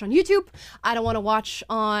want to watch on YouTube, I don't want to watch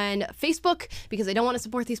on Facebook because I don't want to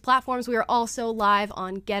support these platforms, we are also live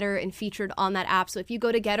on Getter and featured on that app. So if you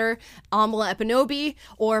go to Getter, Amala Epinobi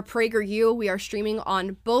or PragerU, we are streaming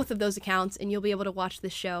on both of those accounts and you'll be able to watch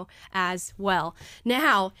this show as well.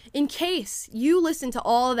 Now, in case you listen to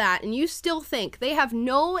all of that and you still think they have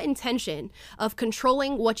no intention of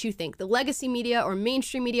controlling what you think, the legacy media or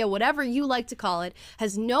mainstream media, whatever you like to call it,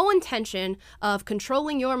 has no intention of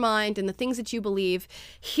controlling your mind and the things that you believe,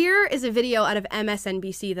 here is a video out of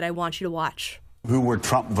MSNBC that I want you to watch. Who were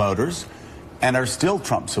Trump voters and are still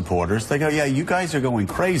Trump supporters. They go, yeah, you guys are going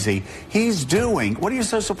crazy. He's doing, what are you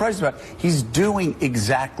so surprised about? He's doing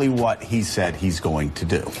exactly what he said he's going to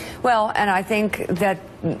do. Well, and I think that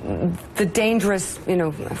the dangerous,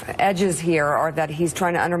 edges here are that he's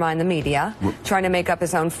trying to undermine the media, trying to make up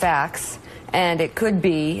his own facts. And it could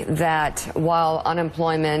be that while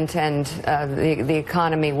unemployment and the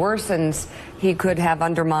economy worsens, he could have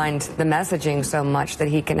undermined the messaging so much that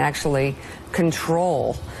he can actually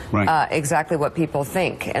control exactly what people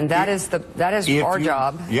think. And that is our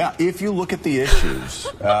job. Yeah, if you look at the issues.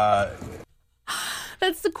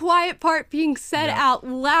 That's the quiet part being said out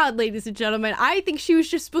loud, ladies and gentlemen. I think she was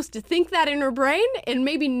just supposed to think that in her brain and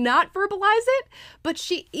maybe not verbalize it. But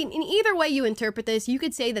she, in either way you interpret this, you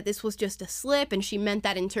could say that this was just a slip and she meant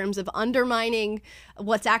that in terms of undermining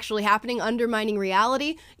what's actually happening, undermining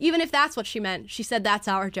reality. Even if that's what she meant, she said that's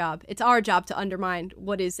our job. It's our job to undermine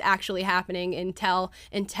what is actually happening and tell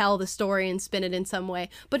the story and spin it in some way.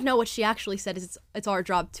 But no, what she actually said is it's our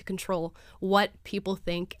job to control what people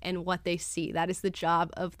think and what they see. That is the job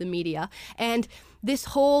of the media. And this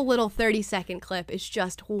whole little 30-second clip is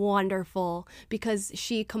just wonderful because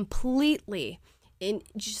she completely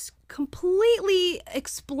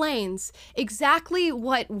explains exactly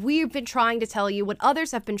what we've been trying to tell you, what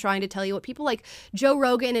others have been trying to tell you, what people like Joe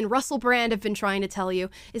Rogan and Russell Brand have been trying to tell you,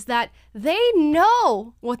 is that they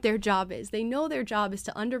know what their job is. They know their job is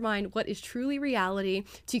to undermine what is truly reality,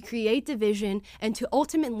 to create division, and to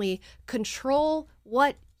ultimately control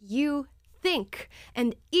what you think.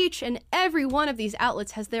 And each and every one of these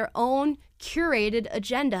outlets has their own curated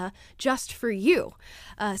agenda just for you.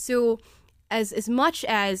 So as much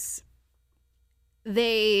as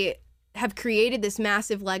they have created this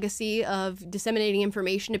massive legacy of disseminating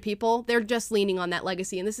information to people, they're just leaning on that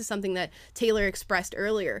legacy. And this is something that Taylor expressed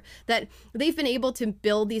earlier, that they've been able to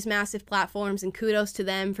build these massive platforms, and kudos to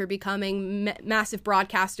them for becoming massive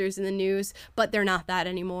broadcasters in the news, but they're not that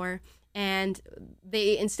anymore. And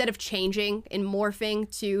they, instead of changing and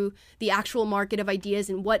morphing to the actual market of ideas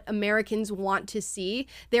and what Americans want to see,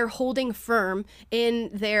 they're holding firm in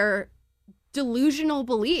their delusional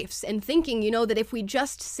beliefs and thinking, that if we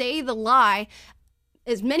just say the lie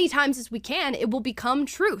as many times as we can, it will become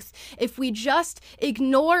truth. If we just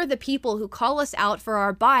ignore the people who call us out for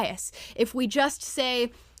our bias, if we just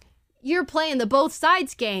say, you're playing the both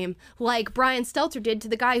sides game, like Brian Stelter did to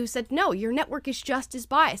the guy who said, no, your network is just as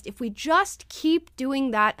biased. If we just keep doing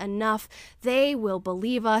that enough, they will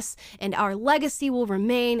believe us and our legacy will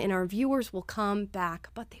remain and our viewers will come back.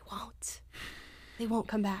 But they won't. They won't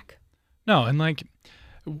come back. No, and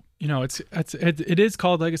it is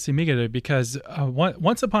called legacy media because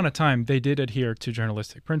once upon a time they did adhere to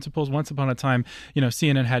journalistic principles. Once upon a time,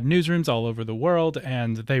 CNN had newsrooms all over the world,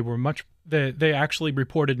 and they were they actually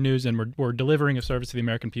reported news and were delivering a service to the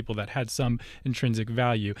American people that had some intrinsic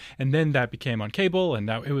value. And then that became on cable, and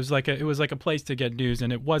that it was like a place to get news,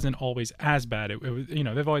 and it wasn't always as bad. It was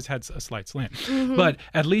they've always had a slight slant, but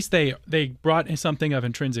at least they brought in something of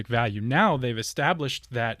intrinsic value. Now they've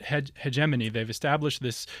established that hegemony. They've established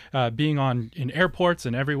this being on in airports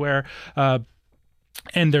and everywhere, and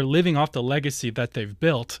they're living off the legacy that they've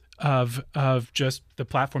built of just the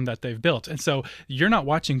platform that they've built. And so you're not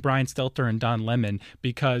watching Brian Stelter and Don Lemon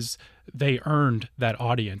because they earned that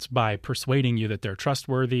audience by persuading you that they're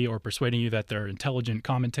trustworthy or persuading you that they're intelligent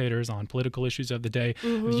commentators on political issues of the day.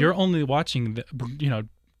 You're only watching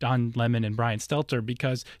Don Lemon and Brian Stelter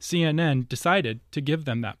because CNN decided to give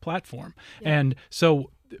them that platform. Yeah. And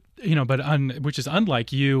so, but which is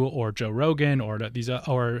unlike you or Joe Rogan or these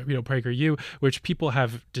or PragerU, which people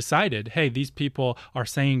have decided, hey, these people are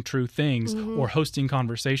saying true things or hosting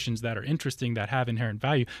conversations that are interesting, that have inherent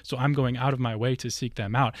value. So I'm going out of my way to seek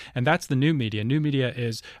them out. And that's the new media. New media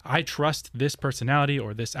is, I trust this personality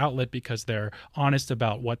or this outlet because they're honest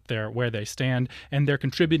about where they stand, and they're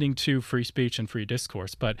contributing to free speech and free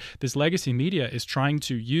discourse. But this legacy media is trying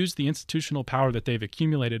to use the institutional power that they've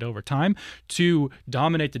accumulated over time to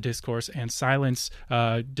dominate the discourse and silence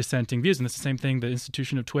dissenting views. And it's the same thing, the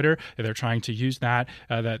institution of Twitter, they're trying to use that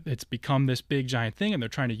it's become this big giant thing, and they're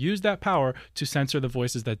trying to use that power to censor the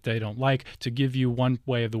voices that they don't like, to give you one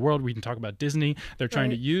way of the world. We can talk about Disney. They're trying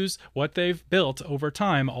to use what they've built over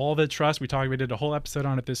time, all the trust. We did a whole episode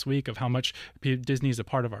on it this week of how much Disney is a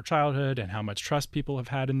part of our childhood and how much trust people have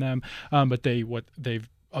had in them. But the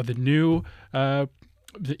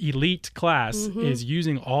elite class is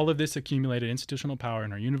using all of this accumulated institutional power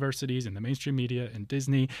in our universities, in the mainstream media, in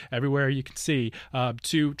Disney, everywhere you can see,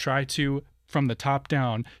 to try to, from the top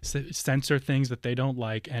down, censor things that they don't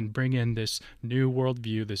like and bring in this new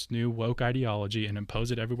worldview, this new woke ideology, and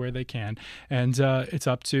impose it everywhere they can. And it's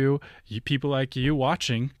up to people like you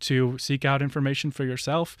watching to seek out information for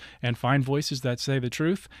yourself and find voices that say the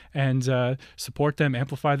truth and support them,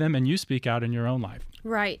 amplify them, and you speak out in your own life.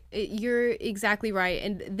 Right. You're exactly right.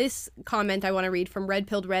 And this comment I want to read from Red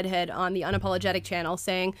Pilled Redhead on the Unapologetic channel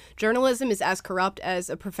saying, journalism is as corrupt as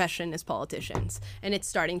a profession as politicians. And it's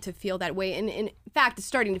starting to feel that way. And in fact, it's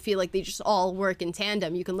starting to feel like they just all work in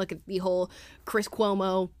tandem. You can look at the whole Chris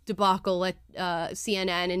Cuomo debacle at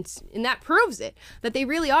CNN, and that proves it, that they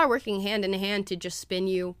really are working hand in hand to just spin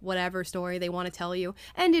you whatever story they want to tell you.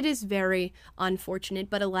 And it is very unfortunate,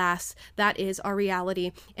 but alas, that is our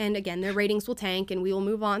reality. And again, their ratings will tank, and we will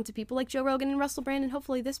move on to people like Joe Rogan and Russell Brand, and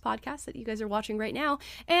hopefully this podcast that you guys are watching right now.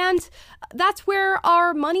 And that's where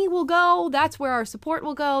our money will go. That's where our support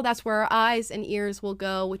will go. That's where our eyes and ears will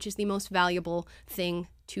go, which is the most valuable thing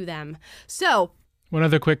to them. So, one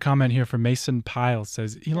other quick comment here from Mason Pyle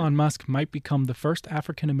says, Elon Musk might become the first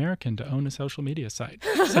African-American to own a social media site.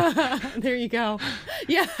 There you go.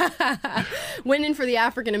 Yeah. Winning for the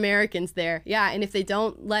African-Americans there. Yeah, and if they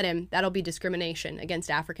don't let him, that'll be discrimination against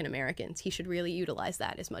African-Americans. He should really utilize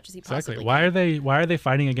that as much as he possibly can. Why are they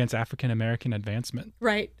fighting against African-American advancement?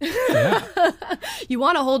 Right. Yeah. You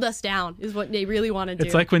want to hold us down is what they really want to do.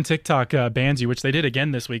 It's like when TikTok bans you, which they did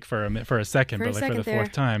again this week for a second, but like for the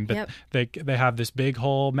fourth time. But they have this big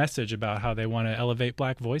whole message about how they want to elevate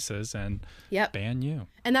Black voices and ban you.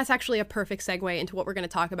 And that's actually a perfect segue into what we're going to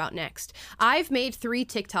talk about next. I've made 3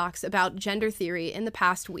 TikToks about gender theory in the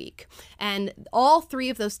past week, and all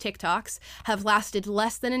 3 of those TikToks have lasted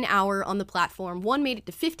less than an hour on the platform. One made it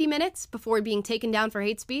to 50 minutes before being taken down for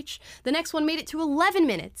hate speech. The next one made it to 11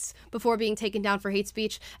 minutes before being taken down for hate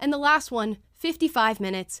speech. And the last one, 55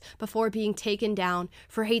 minutes before being taken down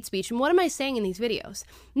for hate speech. And what am I saying in these videos?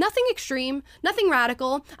 Nothing extreme, nothing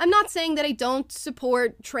radical. I'm not saying that I don't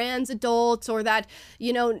support trans adults or that,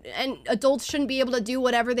 and adults shouldn't be able to do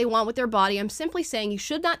whatever they want with their body. I'm simply saying you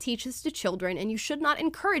should not teach this to children and you should not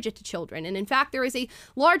encourage it to children. And in fact, there is a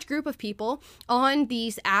large group of people on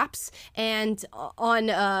these apps and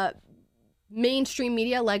on mainstream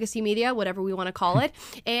media, legacy media, whatever we want to call it.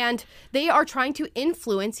 And they are trying to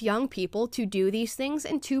influence young people to do these things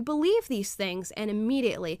and to believe these things. And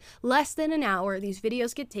immediately, less than an hour, these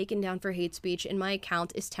videos get taken down for hate speech and my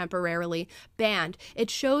account is temporarily banned. It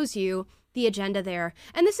shows you the agenda there.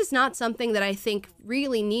 And this is not something that I think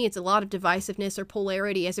really needs a lot of divisiveness or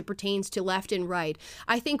polarity as it pertains to left and right.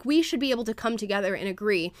 I think we should be able to come together and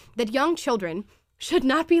agree that young children should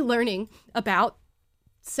not be learning about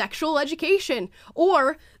sexual education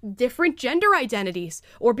or different gender identities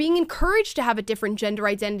or being encouraged to have a different gender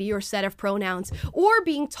identity or set of pronouns or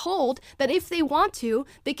being told that if they want to,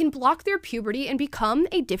 they can block their puberty and become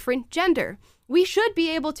a different gender. We should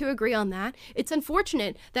be able to agree on that. It's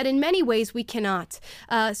unfortunate that in many ways we cannot.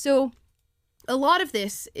 So a lot of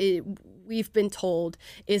this, we've been told,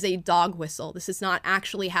 is a dog whistle. This is not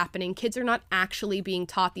actually happening. Kids are not actually being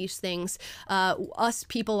taught these things. Us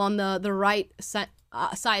people on the right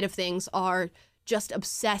side of things are just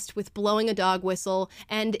obsessed with blowing a dog whistle,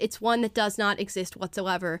 and it's one that does not exist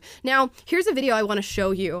whatsoever. Now, here's a video I want to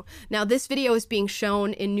show you. Now, this video is being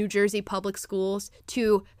shown in New Jersey public schools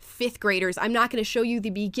to 5th graders. I'm not going to show you the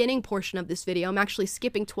beginning portion of this video. I'm actually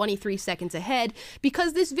skipping 23 seconds ahead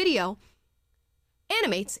because this video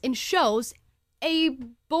animates and shows a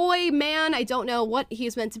boy, man, I don't know what he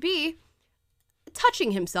is meant to be,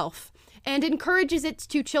 touching himself. and encourages it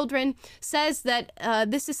to children, says that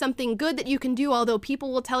this is something good that you can do, although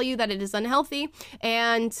people will tell you that it is unhealthy,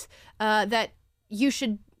 and that you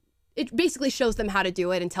should. It basically shows them how to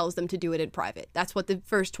do it and tells them to do it in private. That's what the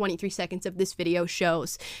first 23 seconds of this video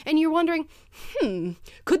shows. And you're wondering,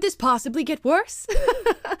 could this possibly get worse?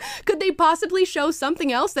 Could they possibly show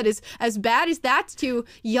something else that is as bad as that to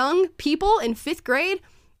young people in 5th grade?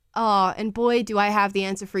 And boy, do I have the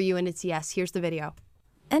answer for you, and it's yes. Here's the video.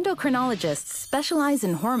 Endocrinologists specialize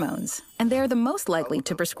in hormones, and they're the most likely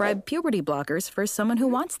to prescribe puberty blockers for someone who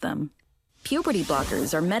wants them. Puberty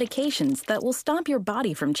blockers are medications that will stop your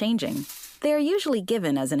body from changing. They are usually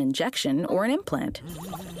given as an injection or an implant.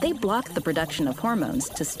 They block the production of hormones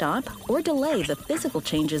to stop or delay the physical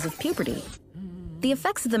changes of puberty. The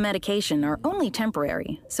effects of the medication are only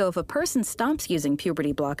temporary, so if a person stops using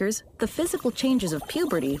puberty blockers, the physical changes of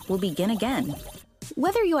puberty will begin again.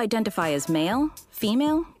 Whether you identify as male,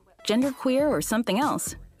 female, genderqueer, or something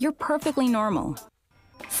else, you're perfectly normal.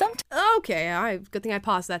 Okay, good thing I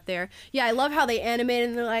paused that there. Yeah, I love how they animate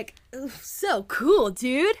and they're like, so cool,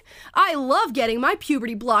 dude. I love getting my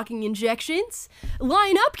puberty blocking injections.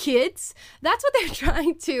 Line up, kids. That's what they're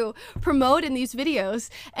trying to promote in these videos.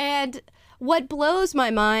 And what blows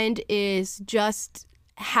my mind is just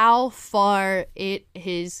how far it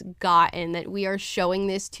has gotten that we are showing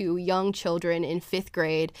this to young children in 5th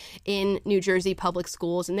grade in New Jersey public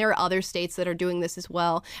schools. And there are other states that are doing this as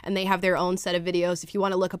well. And they have their own set of videos. If you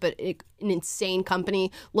want to look up an insane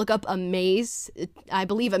company, look up Amaze, I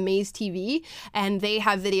believe Amaze TV. And they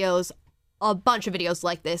have videos, a bunch of videos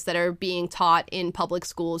like this that are being taught in public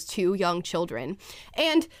schools to young children.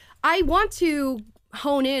 And I want to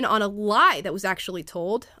hone in on a lie that was actually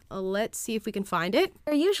told. Let's see if we can find it.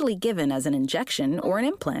 They're usually given as an injection or an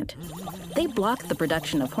implant. They block the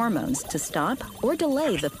production of hormones to stop or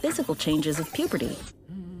delay the physical changes of puberty.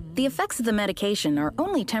 The effects of the medication are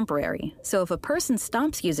only temporary, so if a person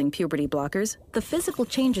stops using puberty blockers, the physical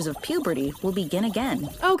changes of puberty will begin again.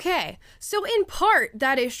 Okay, so in part,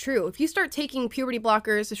 that is true. If you start taking puberty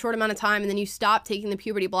blockers a short amount of time and then you stop taking the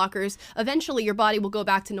puberty blockers, eventually your body will go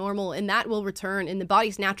back to normal and that will return and the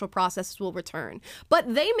body's natural processes will return.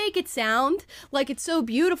 But they make it sound like it's so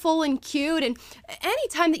beautiful and cute, and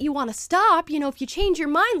anytime that you want to stop, if you change your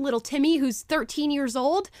mind, little Timmy, who's 13 years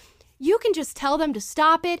old, you can just tell them to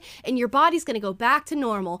stop it and your body's going to go back to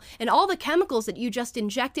normal. And all the chemicals that you just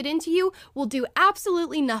injected into you will do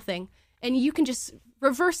absolutely nothing. And you can just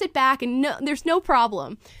reverse it back and there's no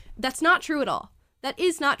problem. That's not true at all. That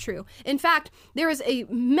is not true. In fact, there is a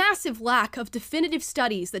massive lack of definitive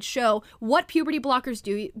studies that show what puberty blockers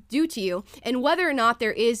do to you and whether or not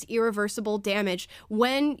there is irreversible damage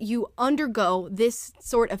when you undergo this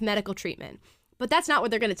sort of medical treatment. But that's not what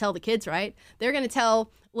they're going to tell the kids, right? They're going to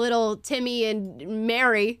tell little Timmy and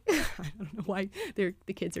Mary. I don't know why the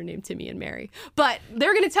kids are named Timmy and Mary. But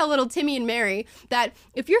they're going to tell little Timmy and Mary that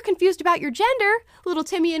if you're confused about your gender, little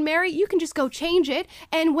Timmy and Mary, you can just go change it.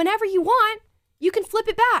 And whenever you want, you can flip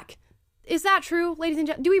it back. Is that true, ladies and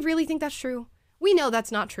gentlemen? Do we really think that's true? We know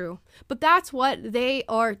that's not true. But that's what they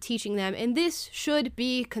are teaching them. And this should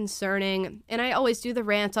be concerning. And I always do the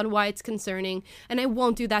rant on why it's concerning. And I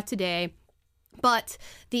won't do that today. But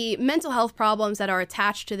the mental health problems that are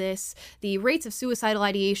attached to this, the rates of suicidal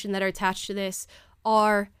ideation that are attached to this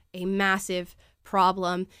are a massive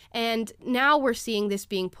problem. And now we're seeing this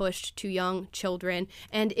being pushed to young children.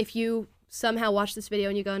 And if you somehow watch this video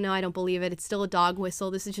and you go, no, I don't believe it, it's still a dog whistle,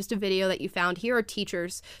 this is just a video that you found, here are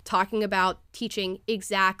teachers talking about teaching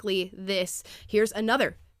exactly this. Here's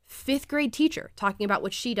another 5th grade teacher talking about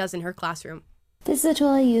what she does in her classroom. This is a tool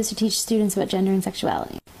I use to teach students about gender and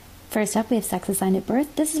sexuality. First up, we have sex assigned at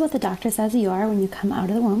birth. This is what the doctor says you are when you come out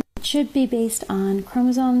of the womb. It should be based on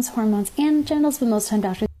chromosomes, hormones, and genitals, but most time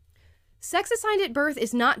doctors... Sex assigned at birth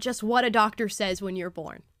is not just what a doctor says when you're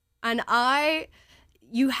born. And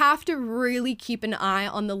you have to really keep an eye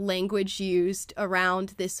on the language used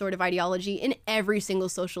around this sort of ideology in every single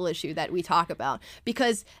social issue that we talk about,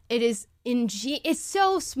 because it's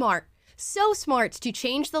so smart. So smart to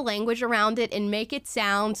change the language around it and make it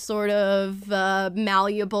sound sort of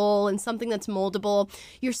malleable and something that's moldable.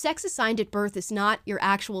 Your sex assigned at birth is not your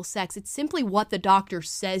actual sex. It's simply what the doctor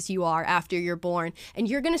says you are after you're born. And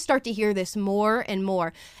you're going to start to hear this more and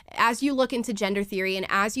more. As you look into gender theory and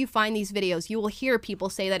as you find these videos, you will hear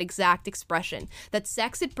people say that exact expression, that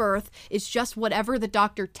sex at birth is just whatever the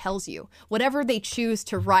doctor tells you, whatever they choose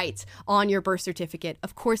to write on your birth certificate.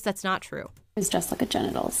 Of course, that's not true. It's just look at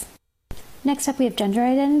genitals. Next up, we have gender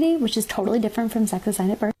identity, which is totally different from sex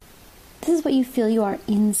assigned at birth. This is what you feel you are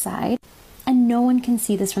inside, and no one can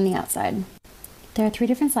see this from the outside. There are 3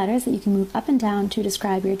 different sliders that you can move up and down to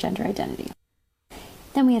describe your gender identity.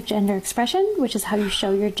 Then we have gender expression, which is how you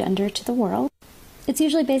show your gender to the world. It's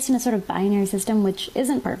usually based in a sort of binary system, which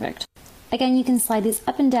isn't perfect. Again, you can slide these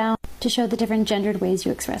up and down to show the different gendered ways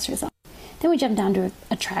you express yourself. Then we jump down to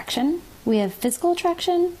attraction. We have physical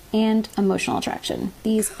attraction and emotional attraction.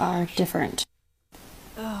 These are different.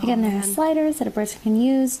 Again, there are sliders that a person can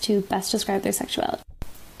use to best describe their sexuality.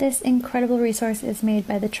 This incredible resource is made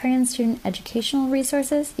by the Trans Student Educational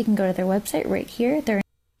Resources. You can go to their website right here. They're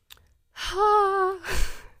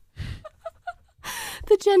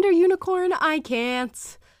the gender unicorn, I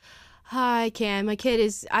can't. My kid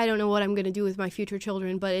is, I don't know what I'm going to do with my future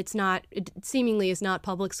children, but it seemingly is not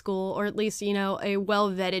public school, or at least, a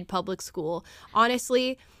well-vetted public school.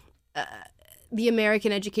 Honestly, the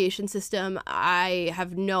American education system, I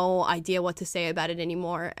have no idea what to say about it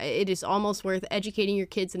anymore. It is almost worth educating your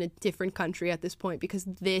kids in a different country at this point, because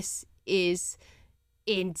this is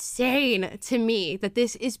insane to me that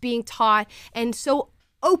this is being taught and so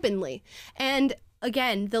openly. And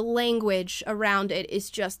again, the language around it is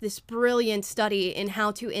just this brilliant study in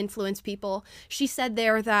how to influence people. She said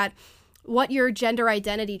there that what your gender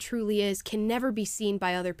identity truly is can never be seen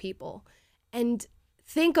by other people. And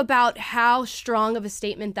think about how strong of a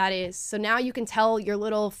statement that is. So now you can tell your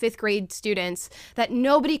little 5th grade students that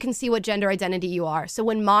nobody can see what gender identity you are. So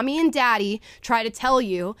when mommy and daddy try to tell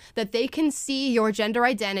you that they can see your gender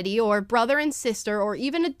identity, or brother and sister, or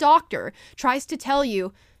even a doctor tries to tell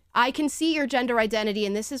you, I can see your gender identity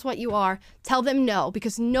and this is what you are, tell them no,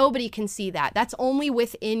 because nobody can see that. That's only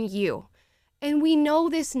within you. And we know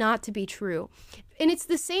this not to be true. And it's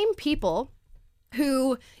the same people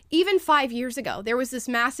who, even 5 years ago, there was this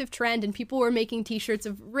massive trend and people were making t-shirts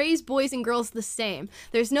of raise boys and girls the same.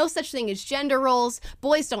 There's no such thing as gender roles.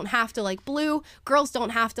 Boys don't have to like blue. Girls don't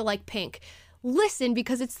have to like pink. Listen,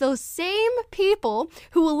 because it's those same people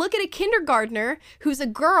who will look at a kindergartner who's a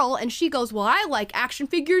girl and she goes, well, I like action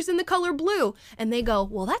figures in the color blue. And they go,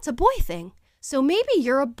 well, that's a boy thing. So maybe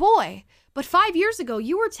you're a boy. But 5 years ago,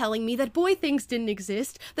 you were telling me that boy things didn't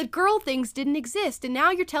exist, that girl things didn't exist. And now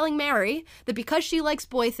you're telling Mary that because she likes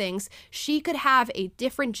boy things, she could have a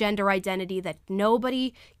different gender identity that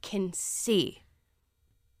nobody can see.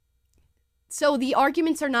 So the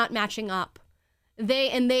arguments are not matching up.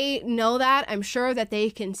 They know that. I'm sure that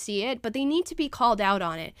they can see it, but they need to be called out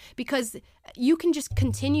on it, because you can just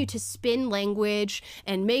continue to spin language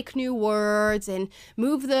and make new words and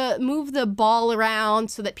move the ball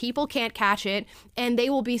around so that people can't catch it, and they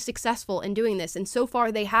will be successful in doing this. And so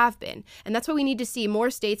far they have been. And that's why we need to see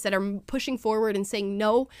more states that are pushing forward and saying,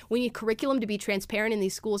 no, we need curriculum to be transparent in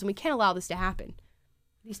these schools, and we can't allow this to happen.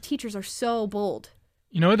 These teachers are so bold.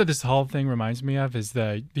 You know what this whole thing reminds me of is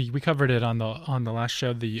we covered it on the last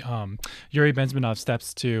show, the Yuri Bezmenov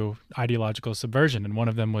steps to ideological subversion, and one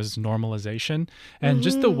of them was normalization. And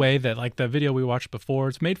just the way that, like the video we watched before,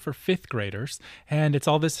 it's made for 5th graders, and it's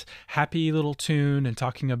all this happy little tune and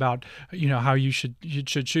talking about how you should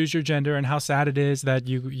choose your gender and how sad it is that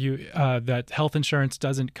that health insurance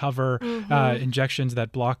doesn't cover injections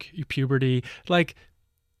that block puberty. Like,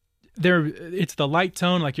 it's the light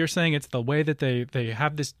tone, like you're saying. It's the way that they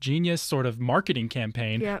have this genius sort of marketing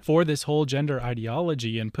campaign for this whole gender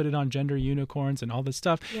ideology and put it on gender unicorns and all this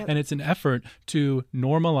stuff. And it's an effort to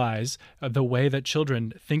normalize the way that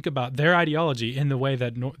children think about their ideology in the way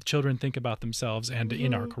that children think about themselves, and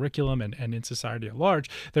in our curriculum and in society at large.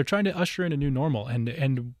 They're trying to usher in a new normal,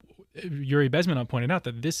 and Yuri Bezmenov pointed out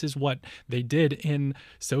that this is what they did in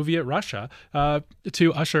Soviet Russia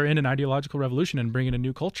to usher in an ideological revolution and bring in a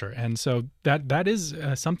new culture. And so that is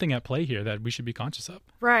something at play here that we should be conscious of.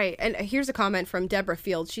 Right. And here's a comment from Deborah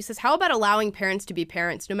Fields. She says, how about allowing parents to be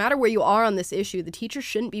parents? No matter where you are on this issue, the teachers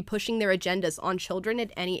shouldn't be pushing their agendas on children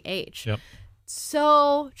at any age. Yep.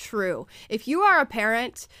 So true. If you are a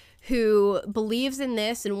parent who believes in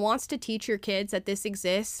this and wants to teach your kids that this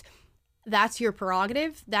exists, that's your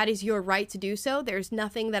prerogative. That is your right to do so. There's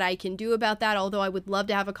nothing that I can do about that, although I would love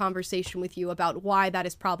to have a conversation with you about why that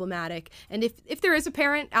is problematic. And if there is a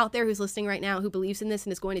parent out there who's listening right now who believes in this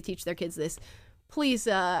and is going to teach their kids this, please,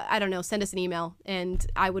 send us an email, and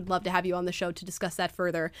I would love to have you on the show to discuss that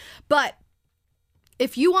further. But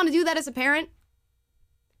if you want to do that as a parent,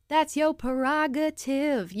 that's your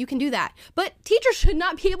prerogative. You can do that. But teachers should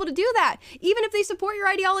not be able to do that, even if they support your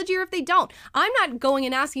ideology or if they don't. I'm not going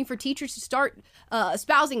and asking for teachers to start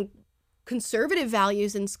espousing conservative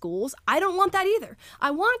values in schools. I don't want that either.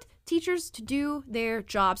 I want teachers to do their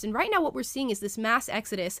jobs. And right now what we're seeing is this mass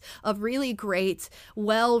exodus of really great,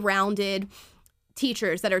 well-rounded,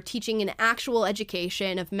 teachers that are teaching an actual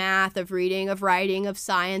education of math, of reading, of writing, of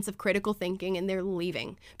science, of critical thinking, and they're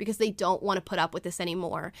leaving because they don't want to put up with this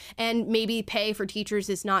anymore. And maybe pay for teachers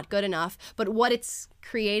is not good enough, but what it's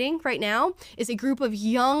creating right now is a group of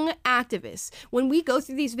young activists. When we go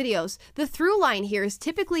through these videos, the through line here is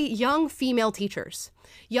typically young female teachers.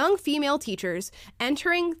 Young female teachers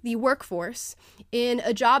entering the workforce in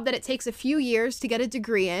a job that it takes a few years to get a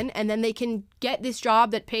degree in, and then they can get this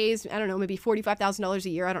job that pays, I don't know, maybe $45,000 a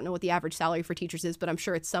year. I don't know what the average salary for teachers is, but I'm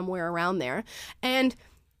sure it's somewhere around there. And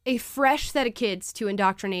a fresh set of kids to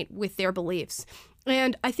indoctrinate with their beliefs.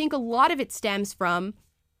 And I think a lot of it stems from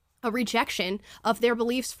a rejection of their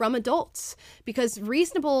beliefs from adults, because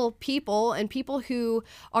reasonable people and people who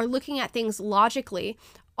are looking at things logically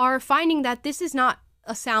are finding that this is not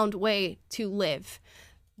a sound way to live.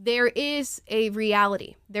 There is a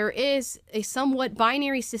reality. There is a somewhat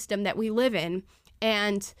binary system that we live in,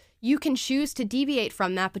 and you can choose to deviate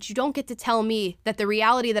from that, but you don't get to tell me that the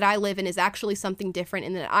reality that I live in is actually something different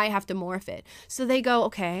and that I have to morph it. So they go,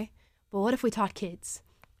 okay, but what if we taught kids?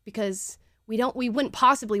 Because we wouldn't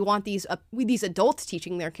possibly want these adults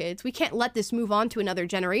teaching their kids. We can't let this move on to another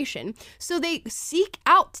generation. So they seek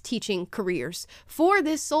out teaching careers for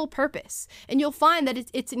this sole purpose. And you'll find that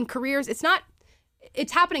it's in careers,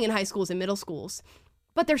 it's happening in high schools and middle schools,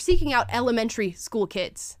 but they're seeking out elementary school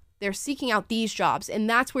kids. They're seeking out these jobs, and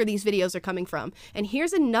that's where these videos are coming from. And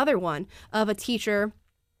here's another one of a teacher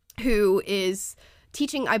who is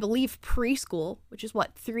teaching, I believe, preschool, which is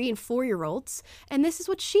 3 and 4-year-olds. And this is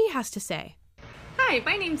what she has to say. Hi,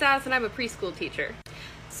 my name's Az, and I'm a preschool teacher.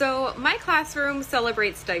 So my classroom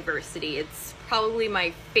celebrates diversity. It's probably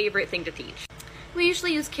my favorite thing to teach. We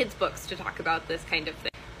usually use kids' books to talk about this kind of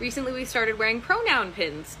thing. Recently we started wearing pronoun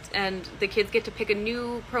pins, and the kids get to pick a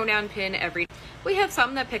new pronoun pin every day. We have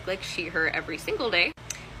some that pick like she, her every single day,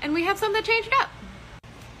 and we have some that change it up.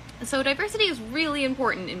 So diversity is really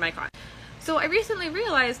important in my class. So I recently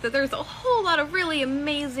realized that there's a whole lot of really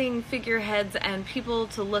amazing figureheads and people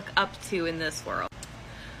to look up to in this world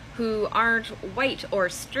who aren't white or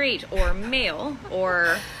straight or male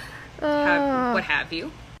or what have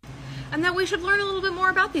you, and that we should learn a little bit more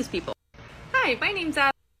about these people. Hi, my name's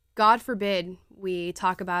Ad. God forbid we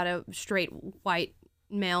talk about a straight white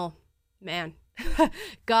male man.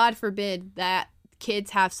 God forbid that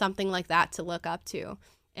kids have something like that to look up to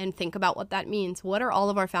and think about what that means. What are all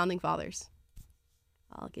of our founding fathers?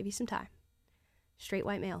 I'll give you some time. Straight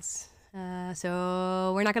white males.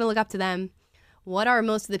 So we're not going to look up to them. What are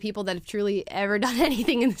most of the people that have truly ever done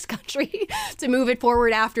anything in this country to move it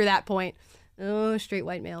forward after that point? Oh, straight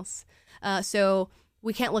white males. So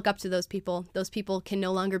we can't look up to those people. Those people can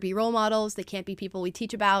no longer be role models. They can't be people we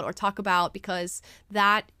teach about or talk about, because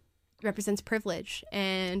that represents privilege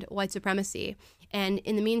and white supremacy. And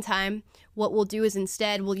in the meantime, what we'll do is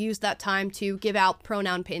instead we'll use that time to give out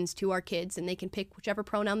pronoun pins to our kids, and they can pick whichever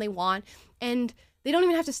pronoun they want. And they don't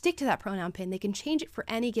even have to stick to that pronoun pin. They can change it for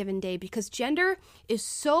any given day, because gender is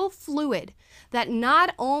so fluid that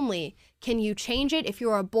not only can you change it if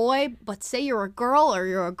you're a boy, but say you're a girl, or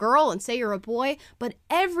you're a girl and say you're a boy, but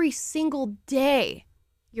every single day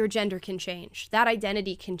your gender can change. That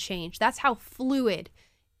identity can change. That's how fluid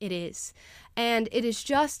it is. And it is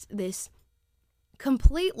just this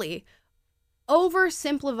completely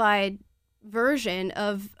oversimplified version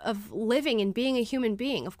of living and being a human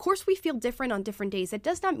being. Of course we feel different on different days. That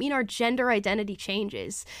does not mean our gender identity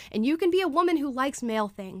changes. And you can be a woman who likes male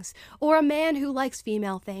things, or a man who likes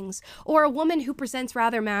female things, or a woman who presents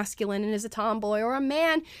rather masculine and is a tomboy, or a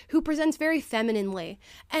man who presents very femininely.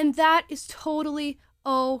 And that is totally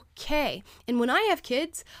okay. And when I have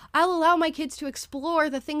kids, I'll allow my kids to explore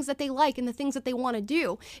the things that they like and the things that they want to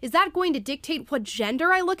do. Is that going to dictate what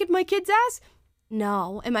gender I look at my kids as?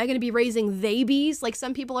 No. Am I going to be raising babies like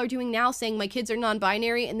some people are doing now, saying my kids are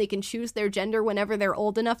non-binary and they can choose their gender whenever they're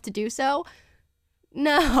old enough to do so?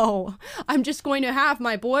 No. I'm just going to have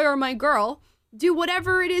my boy or my girl do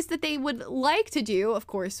whatever it is that they would like to do, of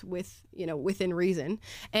course, within reason,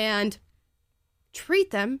 and treat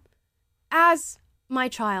them as my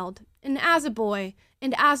child and as a boy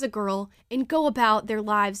and as a girl, and go about their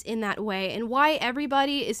lives in that way. And why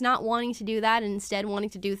everybody is not wanting to do that and instead wanting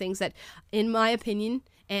to do things that, in my opinion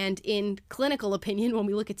and in clinical opinion, when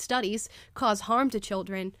we look at studies, cause harm to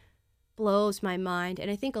children, blows my mind. And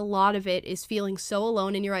I think a lot of it is feeling so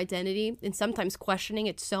alone in your identity and sometimes questioning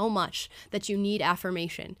it so much that you need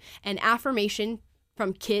affirmation. And affirmation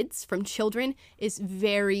from kids, from children, is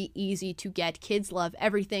very easy to get. Kids love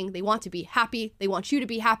everything. They want to be happy. They want you to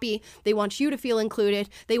be happy. They want you to feel included.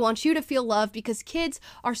 They want you to feel loved, because kids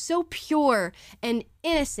are so pure and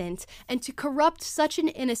innocent. And to corrupt such an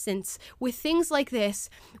innocence with things like this,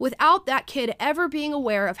 without that kid ever being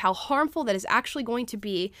aware of how harmful that is actually going to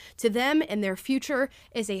be to them and their future,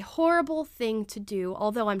 is a horrible thing to do.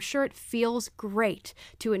 Although I'm sure it feels great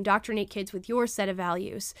to indoctrinate kids with your set of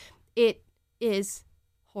values, it is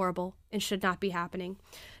horrible and should not be happening.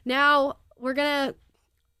 Now, we're going to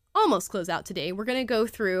almost close out today. We're going to go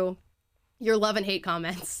through your love and hate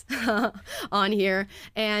comments on here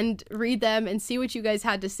and read them and see what you guys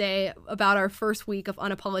had to say about our first week of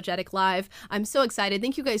Unapologetic Live. I'm so excited.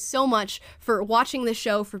 Thank you guys so much for watching the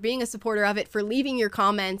show, for being a supporter of it, for leaving your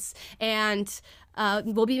comments, and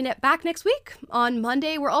we'll be back next week on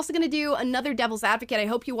Monday. We're also going to do another Devil's Advocate. I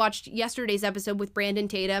hope you watched yesterday's episode with Brandon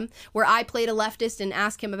Tatum, where I played a leftist and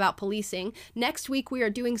asked him about policing. Next week, we are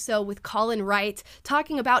doing so with Colin Wright,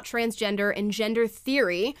 talking about transgender and gender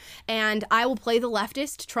theory. And I will play the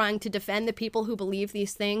leftist, trying to defend the people who believe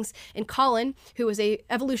these things. And Colin, who is an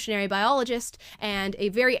evolutionary biologist and a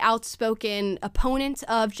very outspoken opponent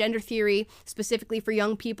of gender theory, specifically for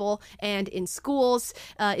young people and in schools,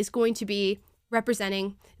 is going to be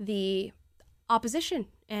representing the opposition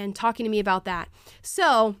and talking to me about that.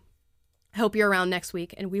 So I hope you're around next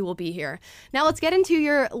week, and we will be here. Now let's get into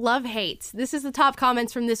your love-hate. This is the top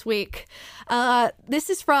comments from this week. This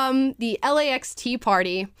is from the LAX Tea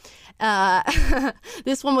Party.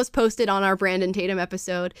 This one was posted on our Brandon Tatum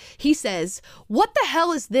episode. He says, "What the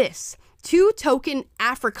hell is this? 2 token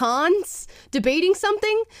Afrikaans debating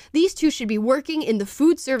something? These two should be working in the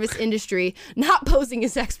food service industry, not posing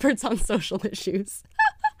as experts on social issues."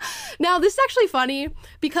 Now, this is actually funny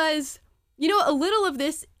because, you know, a little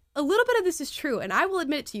bit of this is true, and I will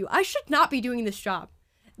admit it to you. I should not be doing this job.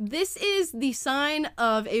 This is the sign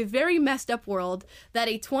of a very messed up world that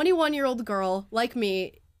a 21-year-old girl like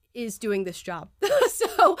me is doing this job.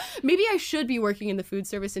 So maybe I should be working in the food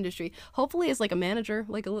service industry, hopefully as like a manager,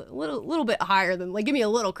 like a little bit higher than, like, give me a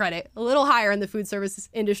little credit, a little higher in the food service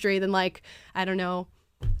industry than, like, I don't know,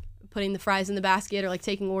 putting the fries in the basket or like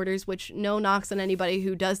taking orders, which no knocks on anybody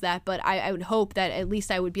who does that. But I would hope that at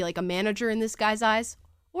least I would be like a manager in this guy's eyes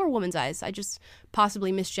or woman's eyes. I just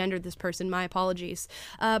possibly misgendered this person. My apologies.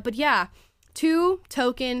 But yeah, 2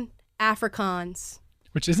 token Afrikaans.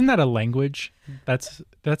 Which, isn't that a language? That's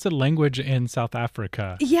a language in South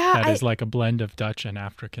Africa. Yeah. That is like a blend of Dutch and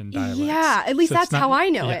African dialects. Yeah, at least so that's how I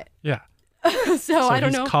know it. Yeah. So I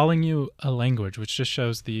don't know. He's calling you a language, which just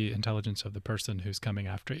shows the intelligence of the person who's coming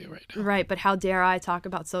after you right now. Right, but how dare I talk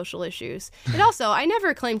about social issues? And also, I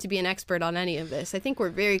never claim to be an expert on any of this. I think we're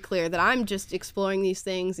very clear that I'm just exploring these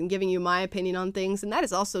things and giving you my opinion on things, and that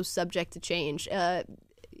is also subject to change.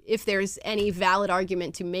 If there's any valid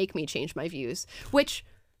argument to make me change my views, which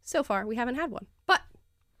so far we haven't had one. But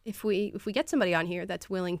if we get somebody on here that's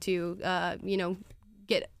willing to,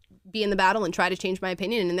 be in the battle and try to change my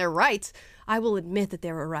opinion, and they're right, I will admit that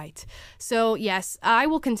they were right. So yes, I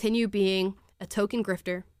will continue being a token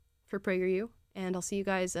grifter for PragerU, and I'll see you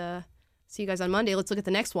guys on Monday. Let's look at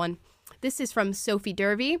the next one. This is from Sophie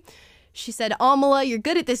Dervey. She said, "Amala, you're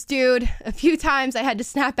good at this, dude. A few times I had to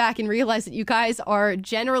snap back and realize that you guys are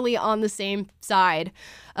generally on the same side.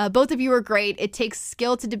 Both of you are great. It takes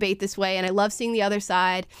skill to debate this way, and I love seeing the other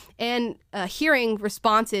side and hearing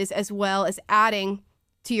responses as well as adding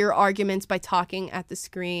to your arguments by talking at the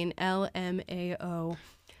screen. LMAO."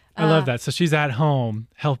 I love that. So she's at home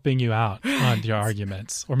helping you out on your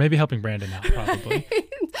arguments, or maybe helping Brandon out, probably.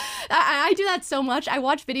 I do that so much. I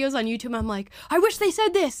watch videos on YouTube. I'm like, I wish they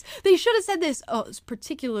said this. They should have said this. Oh,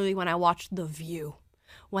 particularly when I watch The View.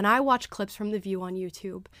 When I watch clips from The View on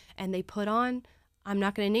YouTube and they put on, I'm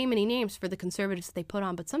not going to name any names for the conservatives that they put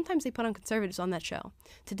on, but sometimes they put on conservatives on that show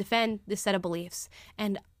to defend this set of beliefs.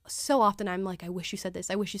 And so often I'm like, I wish you said this.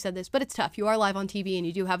 I wish you said this. But it's tough. You are live on TV and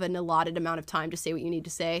you do have an allotted amount of time to say what you need to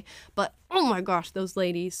say. But oh my gosh, those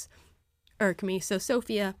ladies irk me. So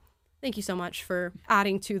Sophia, thank you so much for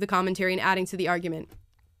adding to the commentary and adding to the argument.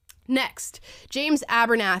 Next, James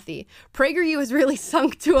Abernathy. PragerU has really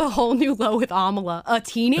sunk to a whole new low with Amala. A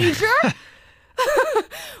teenager?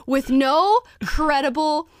 With no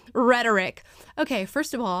credible rhetoric. Okay,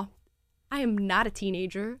 first of all, I am not a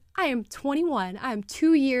teenager. I am 21. I am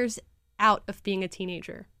 2 years out of being a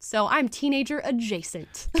teenager. So I'm teenager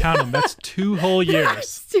adjacent. Count them. That's 2 whole years.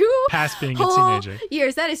 That's 2 past being whole a teenager.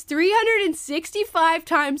 Years. That is 365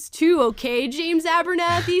 times 2, okay, James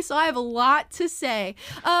Abernathy? So I have a lot to say.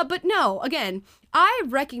 But no, again, I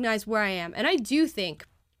recognize where I am. And I do think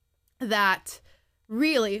that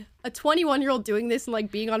Really? A 21-year-old doing this and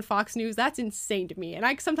like being on Fox News? That's insane to me. And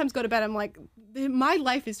I sometimes go to bed, I'm like, my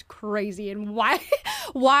life is crazy. And why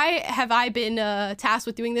have I been tasked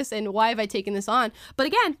with doing this? And why have I taken this on? But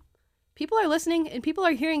again, people are listening and people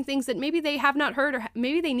are hearing things that maybe they have not heard or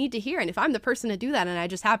maybe they need to hear. And if I'm the person to do that and I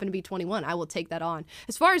just happen to be 21, I will take that on.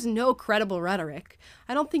 As far as no credible rhetoric,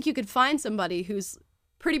 I don't think you could find somebody who's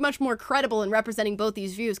pretty much more credible in representing both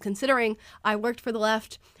these views, considering I worked for the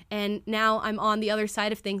left and now I'm on the other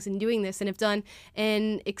side of things and doing this and have done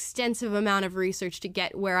an extensive amount of research to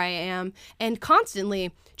get where I am and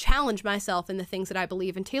constantly challenge myself in the things that I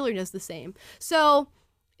believe, and Taylor does the same. So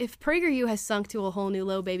if PragerU has sunk to a whole new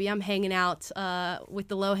low, baby, I'm hanging out with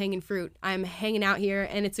the low-hanging fruit. I'm hanging out here,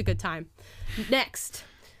 and it's a good time. Next.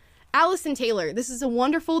 Allison Taylor, this is a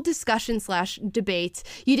wonderful discussion/debate.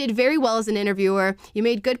 You did very well as an interviewer. You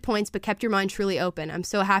made good points, but kept your mind truly open. I'm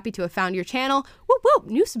so happy to have found your channel. Whoop, whoop,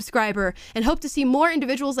 new subscriber. And hope to see more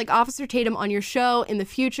individuals like Officer Tatum on your show in the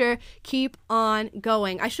future. Keep on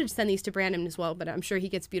going. I should send these to Brandon as well, but I'm sure he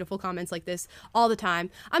gets beautiful comments like this all the time.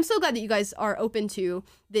 I'm so glad that you guys are open to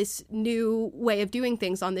this new way of doing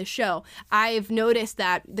things on this show. I've noticed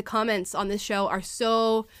that the comments on this show are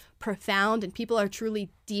so profound and people are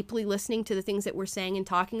truly deeply listening to the things that we're saying and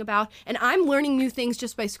talking about. And I'm learning new things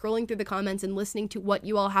just by scrolling through the comments and listening to what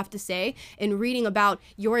you all have to say and reading about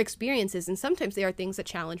your experiences. And sometimes they are things that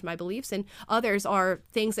challenge my beliefs and others are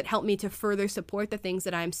things that help me to further support the things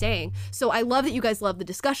that I'm saying. So I love that you guys love the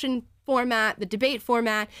discussion format, the debate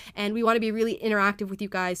format, and we want to be really interactive with you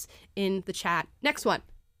guys in the chat. Next one.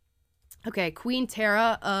 Okay, Queen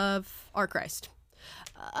Tara of Our Christ.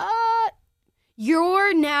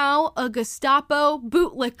 You're now a Gestapo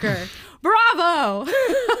bootlicker. Bravo!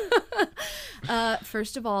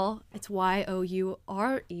 First of all, it's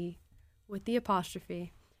Y-O-U-R-E with the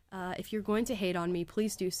apostrophe. If you're going to hate on me,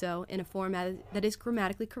 please do so in a format that is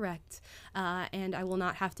grammatically correct. And I will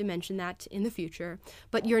not have to mention that in the future.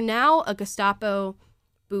 But you're now a Gestapo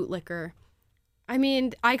bootlicker. I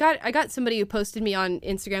mean, I got somebody who posted me on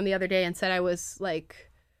Instagram the other day and said I was like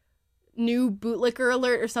new bootlicker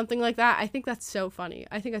alert or something like that. I think that's so funny.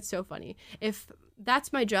 If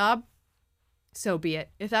that's my job, so be it.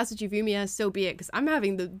 If that's what you view me as, so be it. Because I'm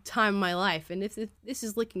having the time of my life. And if this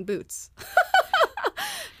is licking boots,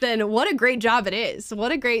 then what a great job it is.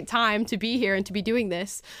 What a great time to be here and to be doing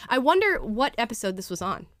this. I wonder what episode this was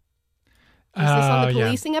on. Was this on the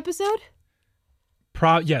policing episode?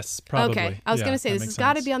 Yes, probably. Okay, I was going to say, this has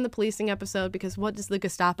got to be on the policing episode because what does the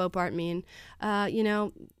Gestapo part mean?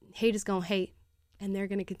 Hate is going to hate, and they're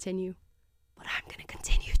going to continue. But I'm going to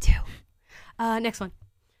continue too. Next one.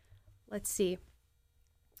 Let's see.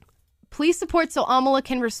 Please support so Amala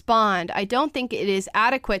can respond. I don't think it is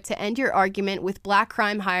adequate to end your argument with black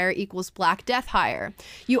crime higher equals black death higher.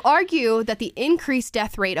 You argue that the increased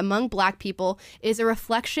death rate among black people is a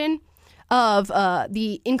reflection of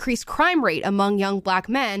the increased crime rate among young black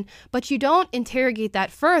men, but you don't interrogate that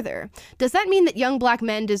further. Does that mean that young black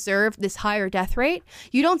men deserve this higher death rate?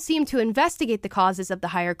 You don't seem to investigate the causes of the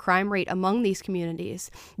higher crime rate among these communities.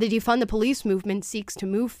 The Defund the Police movement seeks to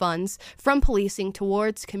move funds from policing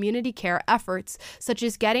towards community care efforts, such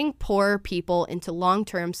as getting poorer people into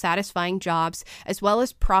long-term satisfying jobs, as well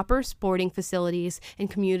as proper sporting facilities and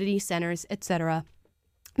community centers, etc.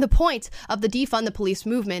 The point of the Defund the Police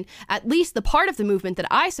movement, at least the part of the movement that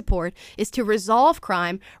I support, is to resolve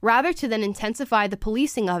crime rather than intensify the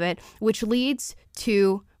policing of it, which leads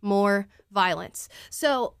to more violence.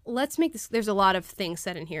 So let's make this, there's a lot of things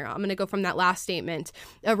said in here. I'm going to go from that last statement.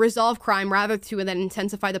 Resolve crime rather than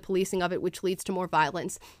intensify the policing of it, which leads to more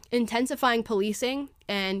violence. Intensifying policing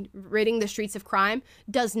and ridding the streets of crime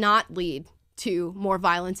does not lead to more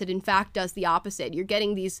violence. It in fact does the opposite. You're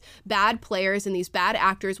getting these bad players and these bad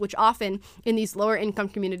actors, which often in these lower income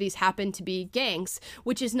communities happen to be gangs,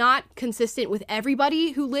 which is not consistent with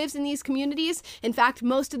everybody who lives in these communities. In fact,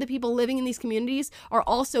 most of the people living in these communities are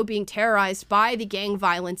also being terrorized by the gang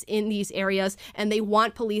violence in these areas, and they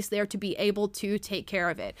want police there to be able to take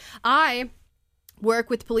care of it. I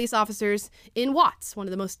work with police officers in Watts, one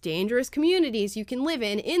of the most dangerous communities you can live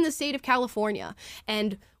in the state of California.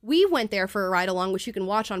 And we went there for a ride along, which you can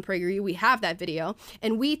watch on PragerU. We have that video.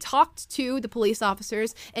 And we talked to the police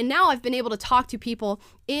officers. And now I've been able to talk to people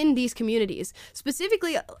in these communities,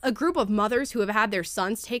 specifically a group of mothers who have had their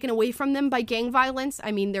sons taken away from them by gang violence.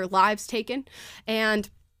 I mean, their lives taken. And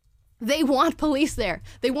they want police there.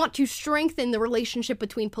 They want to strengthen the relationship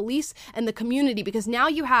between police and the community because now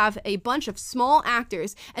you have a bunch of small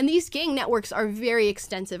actors, and these gang networks are very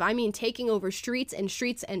extensive. I mean, taking over streets and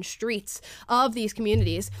streets and streets of these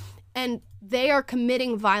communities. and they are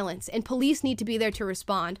committing violence, and police need to be there to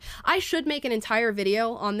respond. I should make an entire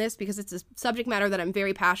video on this because it's a subject matter that I'm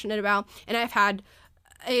very passionate about, and I've had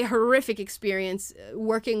a horrific experience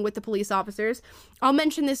working with the police officers. I'll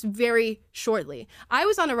mention this very shortly. I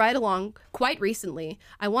was on a ride-along quite recently,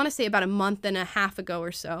 I want to say about a month and a half ago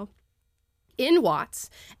or so, in Watts,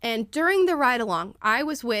 and during the ride-along, I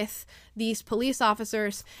was with these police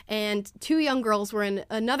officers, and 2 young girls were in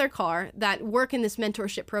another car that work in this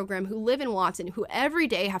mentorship program who live in Watts and who every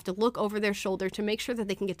day have to look over their shoulder to make sure that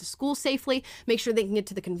they can get to school safely, make sure they can get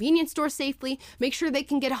to the convenience store safely, make sure they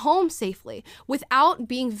can get home safely without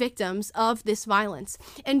being victims of this violence.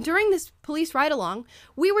 And during this police ride-along,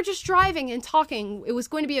 we were just driving and talking. It was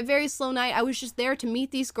going to be a very slow night. I was just there to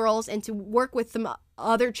meet these girls and to work with them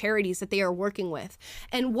other charities that they are working with.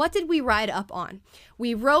 And what did we ride up on?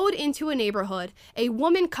 We rode into a neighborhood. A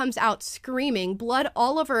woman comes out screaming, blood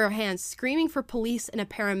all over her hands, screaming for police and a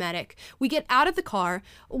paramedic. We get out of the car,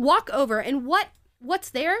 walk over, and what's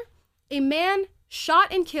there? A man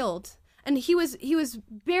shot and killed. And he was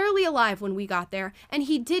barely alive when we got there, and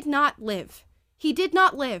he did not live. He did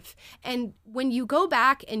not live. And when you go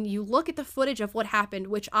back and you look at the footage of what happened,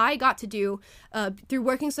 which I got to do through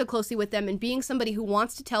working so closely with them and being somebody who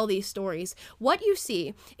wants to tell these stories, what you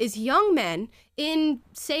see is young men in,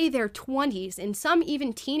 say, their 20s and some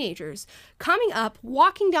even teenagers coming up,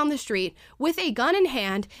 walking down the street with a gun in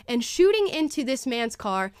hand and shooting into this man's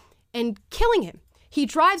car and killing him. He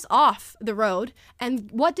drives off the road, and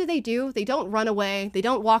what do? They don't run away. They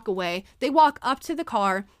don't walk away. They walk up to the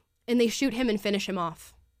car and they shoot him and finish him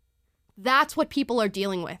off. That's what people are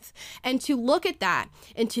dealing with. And to look at that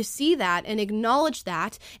and to see that and acknowledge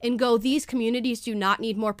that and go, these communities do not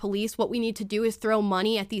need more police. What we need to do is throw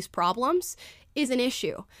money at these problems is an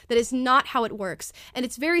issue. That is not how it works. And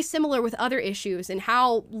it's very similar with other issues and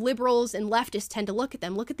how liberals and leftists tend to look at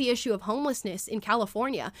them. Look at the issue of homelessness in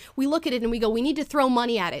California. We look at it and we go, we need to throw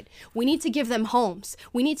money at it. We need to give them homes.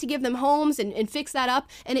 We need to give them homes and fix that up.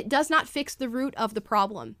 And it does not fix the root of the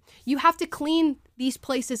problem. You have to clean these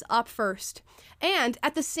places up first. And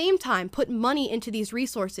at the same time, put money into these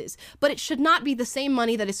resources. But it should not be the same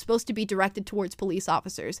money that is supposed to be directed towards police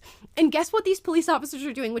officers. And guess what these police officers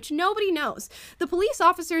are doing, which nobody knows? The police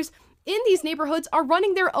officers in these neighborhoods are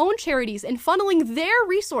running their own charities and funneling their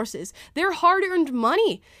resources, their hard-earned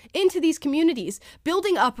money into these communities,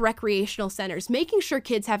 building up recreational centers, making sure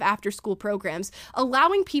kids have after-school programs,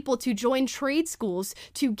 allowing people to join trade schools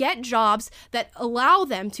to get jobs that allow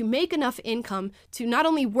them to make enough income to not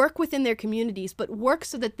only work within their communities, but work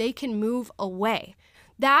so that they can move away.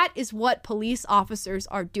 That is what police officers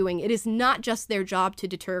are doing. It is not just their job to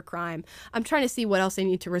deter crime. I'm trying to see what else I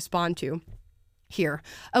need to respond to here.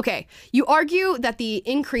 Okay, you argue that the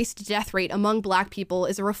increased death rate among Black people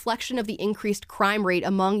is a reflection of the increased crime rate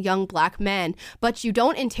among young Black men, but you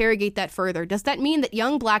don't interrogate that further. Does that mean that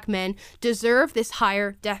young Black men deserve this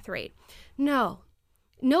higher death rate? No.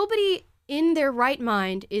 Nobody in their right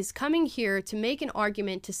mind is coming here to make an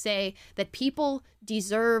argument to say that people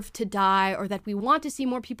deserve to die or that we want to see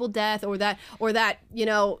more people dead or that, you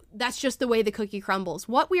know, that's just the way the cookie crumbles.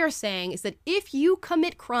 What we are saying is that if you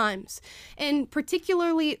commit crimes, and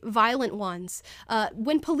particularly violent ones,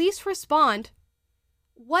 when police respond,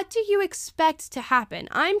 what do you expect to happen?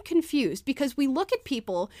 I'm confused because we look at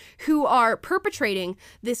people who are perpetrating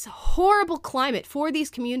this horrible climate for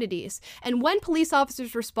these communities, and when police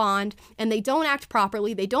officers respond and they don't act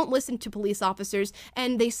properly, they don't listen to police officers,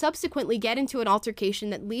 and they subsequently get into an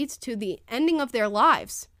altercation that leads to the ending of their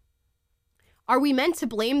lives. Are we meant to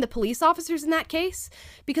blame the police officers in that case?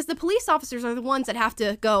 Because the police officers are the ones that have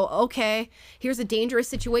to go, okay, here's a dangerous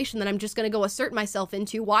situation that I'm just going to go assert myself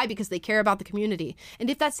into. Why? Because they care about the community. And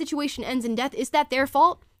if that situation ends in death, is that their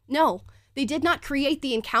fault? No. They did not create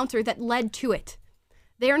the encounter that led to it.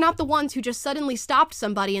 They are not the ones who just suddenly stopped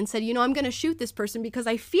somebody and said, you know, I'm going to shoot this person because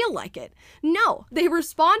I feel like it. No, they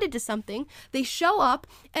responded to something, they show up,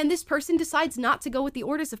 and this person decides not to go with the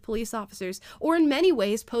orders of police officers, or in many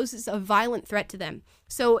ways poses a violent threat to them.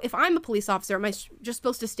 So if I'm a police officer, am I just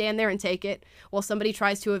supposed to stand there and take it while somebody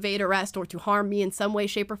tries to evade arrest or to harm me in some way,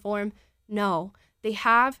 shape, or form? No. They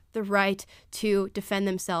have the right to defend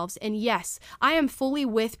themselves. And yes, I am fully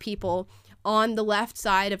with people on the left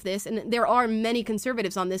side of this, and there are many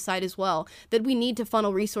conservatives on this side as well, that we need to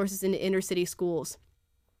funnel resources into inner city schools.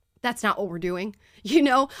 That's not what we're doing. You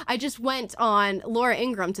know, I just went on Laura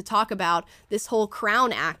Ingraham to talk about this whole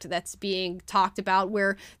Crown Act that's being talked about,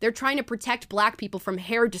 where they're trying to protect Black people from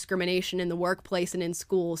hair discrimination in the workplace and in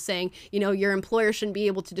schools, saying, you know, your employer shouldn't be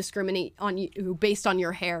able to discriminate on you based on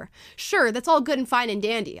your hair. Sure, that's all good and fine and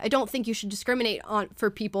dandy. I don't think you should discriminate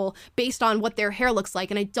for people based on what their hair looks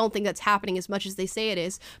like, and I don't think that's happening as much as they say it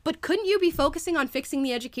is. But couldn't you be focusing on fixing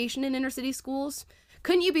the education in inner city schools?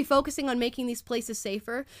 Couldn't you be focusing on making these places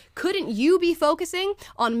safer? Couldn't you be focusing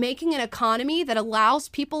on making an economy that allows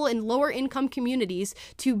people in lower income communities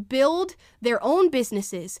to build their own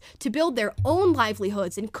businesses, to build their own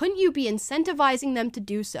livelihoods? And couldn't you be incentivizing them to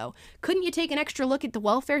do so? Couldn't you take an extra look at the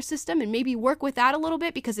welfare system and maybe work with that a little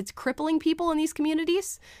bit because it's crippling people in these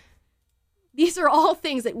communities? These are all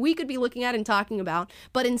things that we could be looking at and talking about,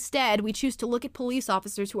 but instead we choose to look at police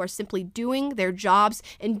officers who are simply doing their jobs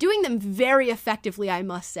and doing them very effectively, I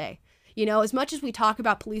must say. You know, as much as we talk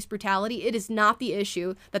about police brutality, it is not the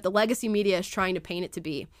issue that the legacy media is trying to paint it to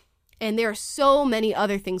be. And there are so many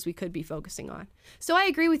other things we could be focusing on. So I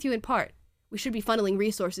agree with you in part. We should be funneling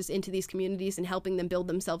resources into these communities and helping them build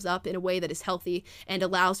themselves up in a way that is healthy and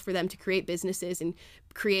allows for them to create businesses and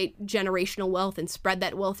create generational wealth and spread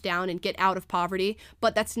that wealth down and get out of poverty.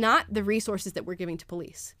 But that's not the resources that we're giving to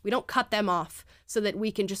police. We don't cut them off so that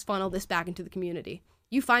we can just funnel this back into the community.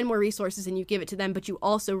 You find more resources and you give it to them, but you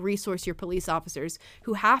also resource your police officers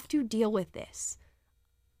who have to deal with this.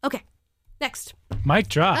 Okay, next. Mic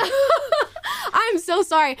drop. I'm so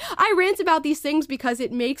sorry. I rant about these things because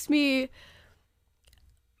it makes me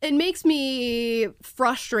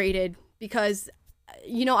frustrated because,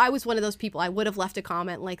 you know, I was one of those people. I would have left a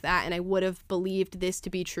comment like that and I would have believed this to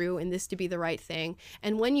be true and this to be the right thing.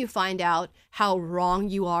 And when you find out how wrong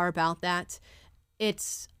you are about that,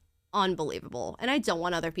 it's unbelievable. And I don't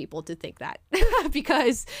want other people to think that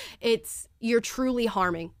because you're truly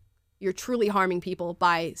harming people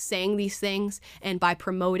by saying these things and by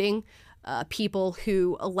promoting people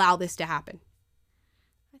who allow this to happen.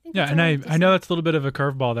 Yeah, and I know that's a little bit of a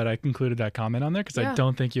curveball that I included that comment on there because I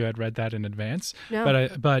don't think you had read that in advance. No.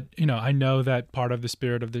 But you know, I know that part of the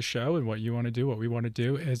spirit of this show and what you want to do, what we want to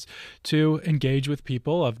do, is to engage with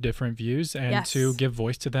people of different views and to give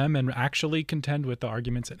voice to them and actually contend with the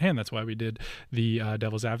arguments at hand. That's why we did the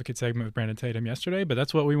Devil's Advocate segment with Brandon Tatum yesterday. But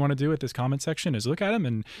that's what we want to do with this comment section: is look at them,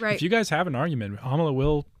 and if you guys have an argument, Amala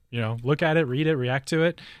will, you know, look at it, read it, react to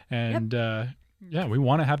it, and. Yeah, we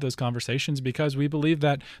want to have those conversations because we believe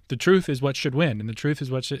that the truth is what should win, and the truth is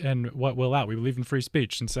what will out. We believe in free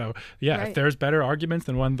speech, and so if there's better arguments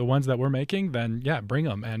than the ones that we're making, then bring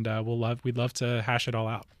them, and we'd love to hash it all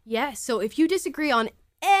out. Yeah. So if you disagree on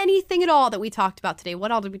anything at all that we talked about today,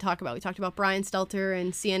 what all did we talk about? We talked about Brian Stelter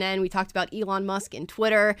and CNN. We talked about Elon Musk and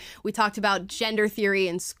Twitter. We talked about gender theory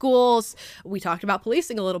in schools. We talked about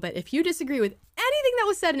policing a little bit. If you disagree with anything that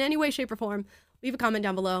was said in any way, shape, or form, leave a comment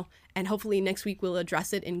down below, and hopefully next week we'll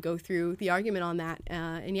address it and go through the argument on that.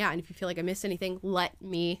 And if you feel like I missed anything, let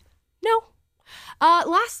me know.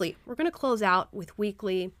 Lastly, we're going to close out with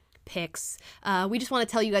weekly picks. We just want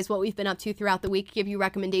to tell you guys what we've been up to throughout the week, give you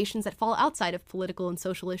recommendations that fall outside of political and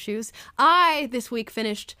social issues. I, this week,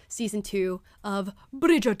 finished season 2 of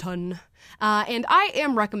Bridgerton. And I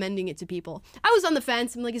am recommending it to people. I was on the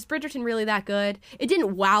fence. I'm like, is Bridgerton really that good? It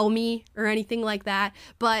didn't wow me or anything like that,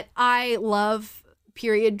 but I love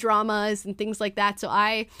period dramas and things like that. So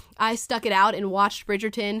I stuck it out and watched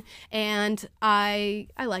Bridgerton, and I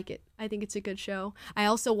like it. I think it's a good show. I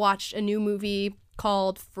also watched a new movie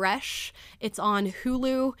called Fresh. It's on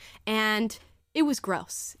Hulu, and it was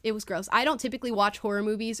gross. It was gross. I don't typically watch horror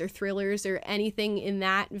movies or thrillers or anything in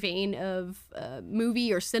that vein of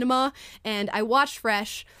movie or cinema. And I watched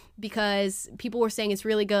Fresh because people were saying it's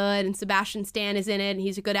really good and Sebastian Stan is in it and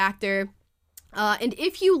he's a good actor. And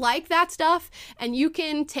if you like that stuff and you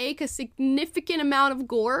can take a significant amount of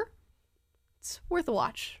gore, it's worth a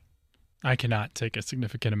watch. I cannot take a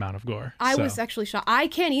significant amount of gore. I was actually shocked. I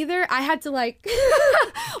can't either. I had to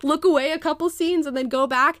look away a couple scenes and then go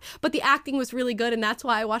back. But the acting was really good, and that's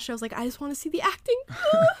why I watched it. I was like, I just want to see the acting.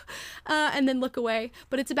 And then look away.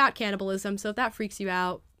 But it's about cannibalism, so if that freaks you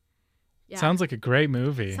out. Yeah. Sounds like a great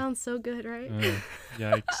movie. Sounds so good, right?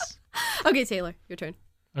 Yikes. Okay, Taylor, your turn.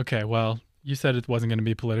 Okay, well, you said it wasn't going to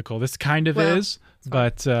be political. This kind of is.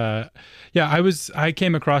 But I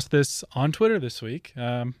came across this on Twitter this week.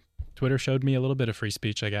 Twitter showed me a little bit of free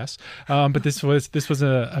speech, I guess. But this was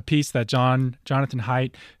a piece that Jonathan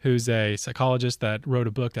Haidt, who's a psychologist that wrote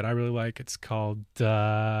a book that I really like. It's called,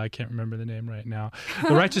 I can't remember the name right now,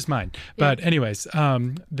 The Righteous Mind. But anyways,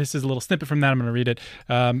 this is a little snippet from that. I'm going to read it.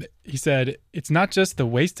 He said, "It's not just the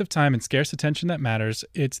waste of time and scarce attention that matters.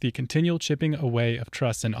 It's the continual chipping away of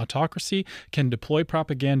trust. An autocracy can deploy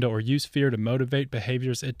propaganda or use fear to motivate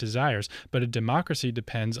behaviors it desires, but a democracy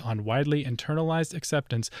depends on widely internalized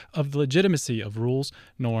acceptance of the legitimacy of rules,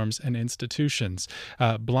 norms, and institutions.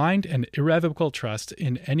 Blind and irrevocable trust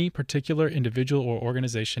in any particular individual or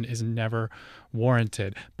organization is never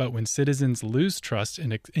warranted. But when citizens lose trust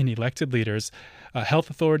in elected leaders, health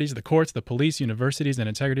authorities, the courts, the police, universities, and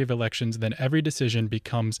integrity of elections, then every decision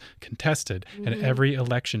becomes contested, and every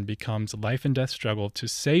election becomes life and death struggle to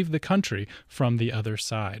save the country from the other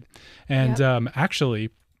side." And actually,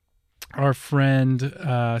 our friend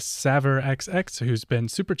SaverXX, who's been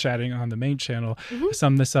super chatting on the main channel,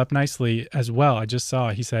 summed this up nicely as well. I just saw,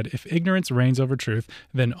 he said, "If ignorance reigns over truth,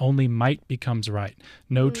 then only might becomes right.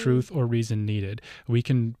 No truth or reason needed. We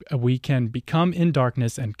can become in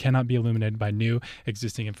darkness and cannot be illuminated by new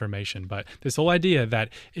existing information." But this whole idea that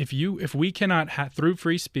if we cannot through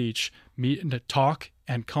free speech meet and talk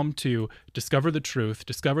and come to discover the truth,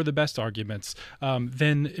 discover the best arguments,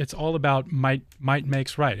 then it's all about might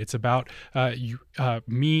makes right. It's about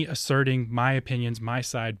me asserting my opinions, my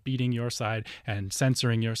side, beating your side, and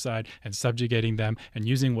censoring your side, and subjugating them, and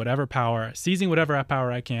using whatever power, seizing whatever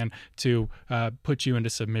power I can to put you into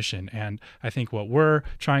submission. And I think what we're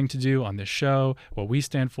trying to do on this show, what we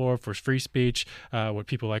stand for free speech, what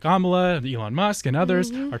people like Amala, Elon Musk, and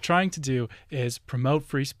others are trying to do is promote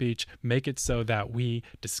free speech, make it so that we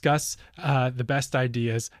discuss the best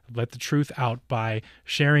ideas, let the truth out by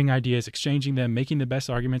sharing ideas, exchanging them, making the best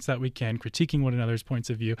arguments that we can, critiquing one another's points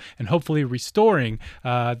of view, and hopefully restoring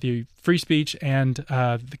the free speech and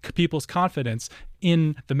the people's confidence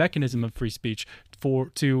in the mechanism of free speech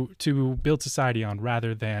to build society on,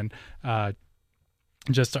 rather than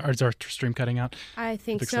just our stream cutting out. I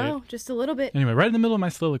think so, just a little bit. Anyway, right in the middle of my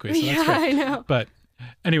soliloquy. So that's great. I know. But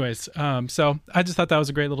anyways, so I just thought that was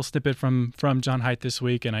a great little snippet from John Haidt this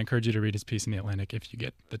week, and I encourage you to read his piece in The Atlantic if you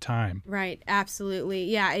get the time. Right, absolutely.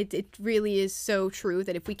 Yeah, it really is so true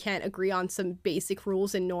that if we can't agree on some basic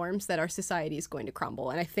rules and norms, that our society is going to crumble.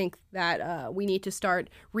 And I think that we need to start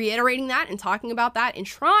reiterating that and talking about that and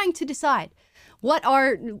trying to decide what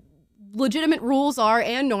our legitimate rules are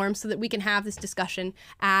and norms so that we can have this discussion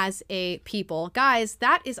as a people. Guys,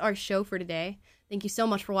 that is our show for today. Thank you so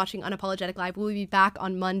much for watching Unapologetic Live. We'll be back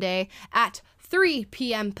on Monday at 3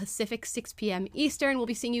 p.m. Pacific, 6 p.m. Eastern. We'll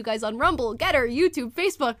be seeing you guys on Rumble, Getter, YouTube,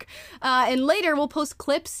 Facebook. And later we'll post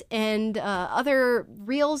clips and other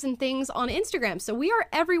reels and things on Instagram. So we are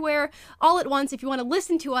everywhere all at once. If you want to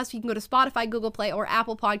listen to us, you can go to Spotify, Google Play, or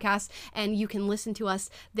Apple Podcasts, and you can listen to us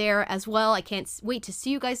there as well. I can't wait to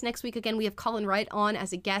see you guys next week. Again, we have Colin Wright on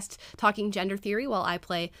as a guest talking gender theory while I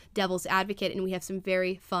play devil's advocate, and we have some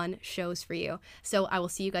very fun shows for you. So I will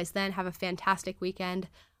see you guys then. Have a fantastic weekend.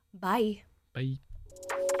 Bye. Bye.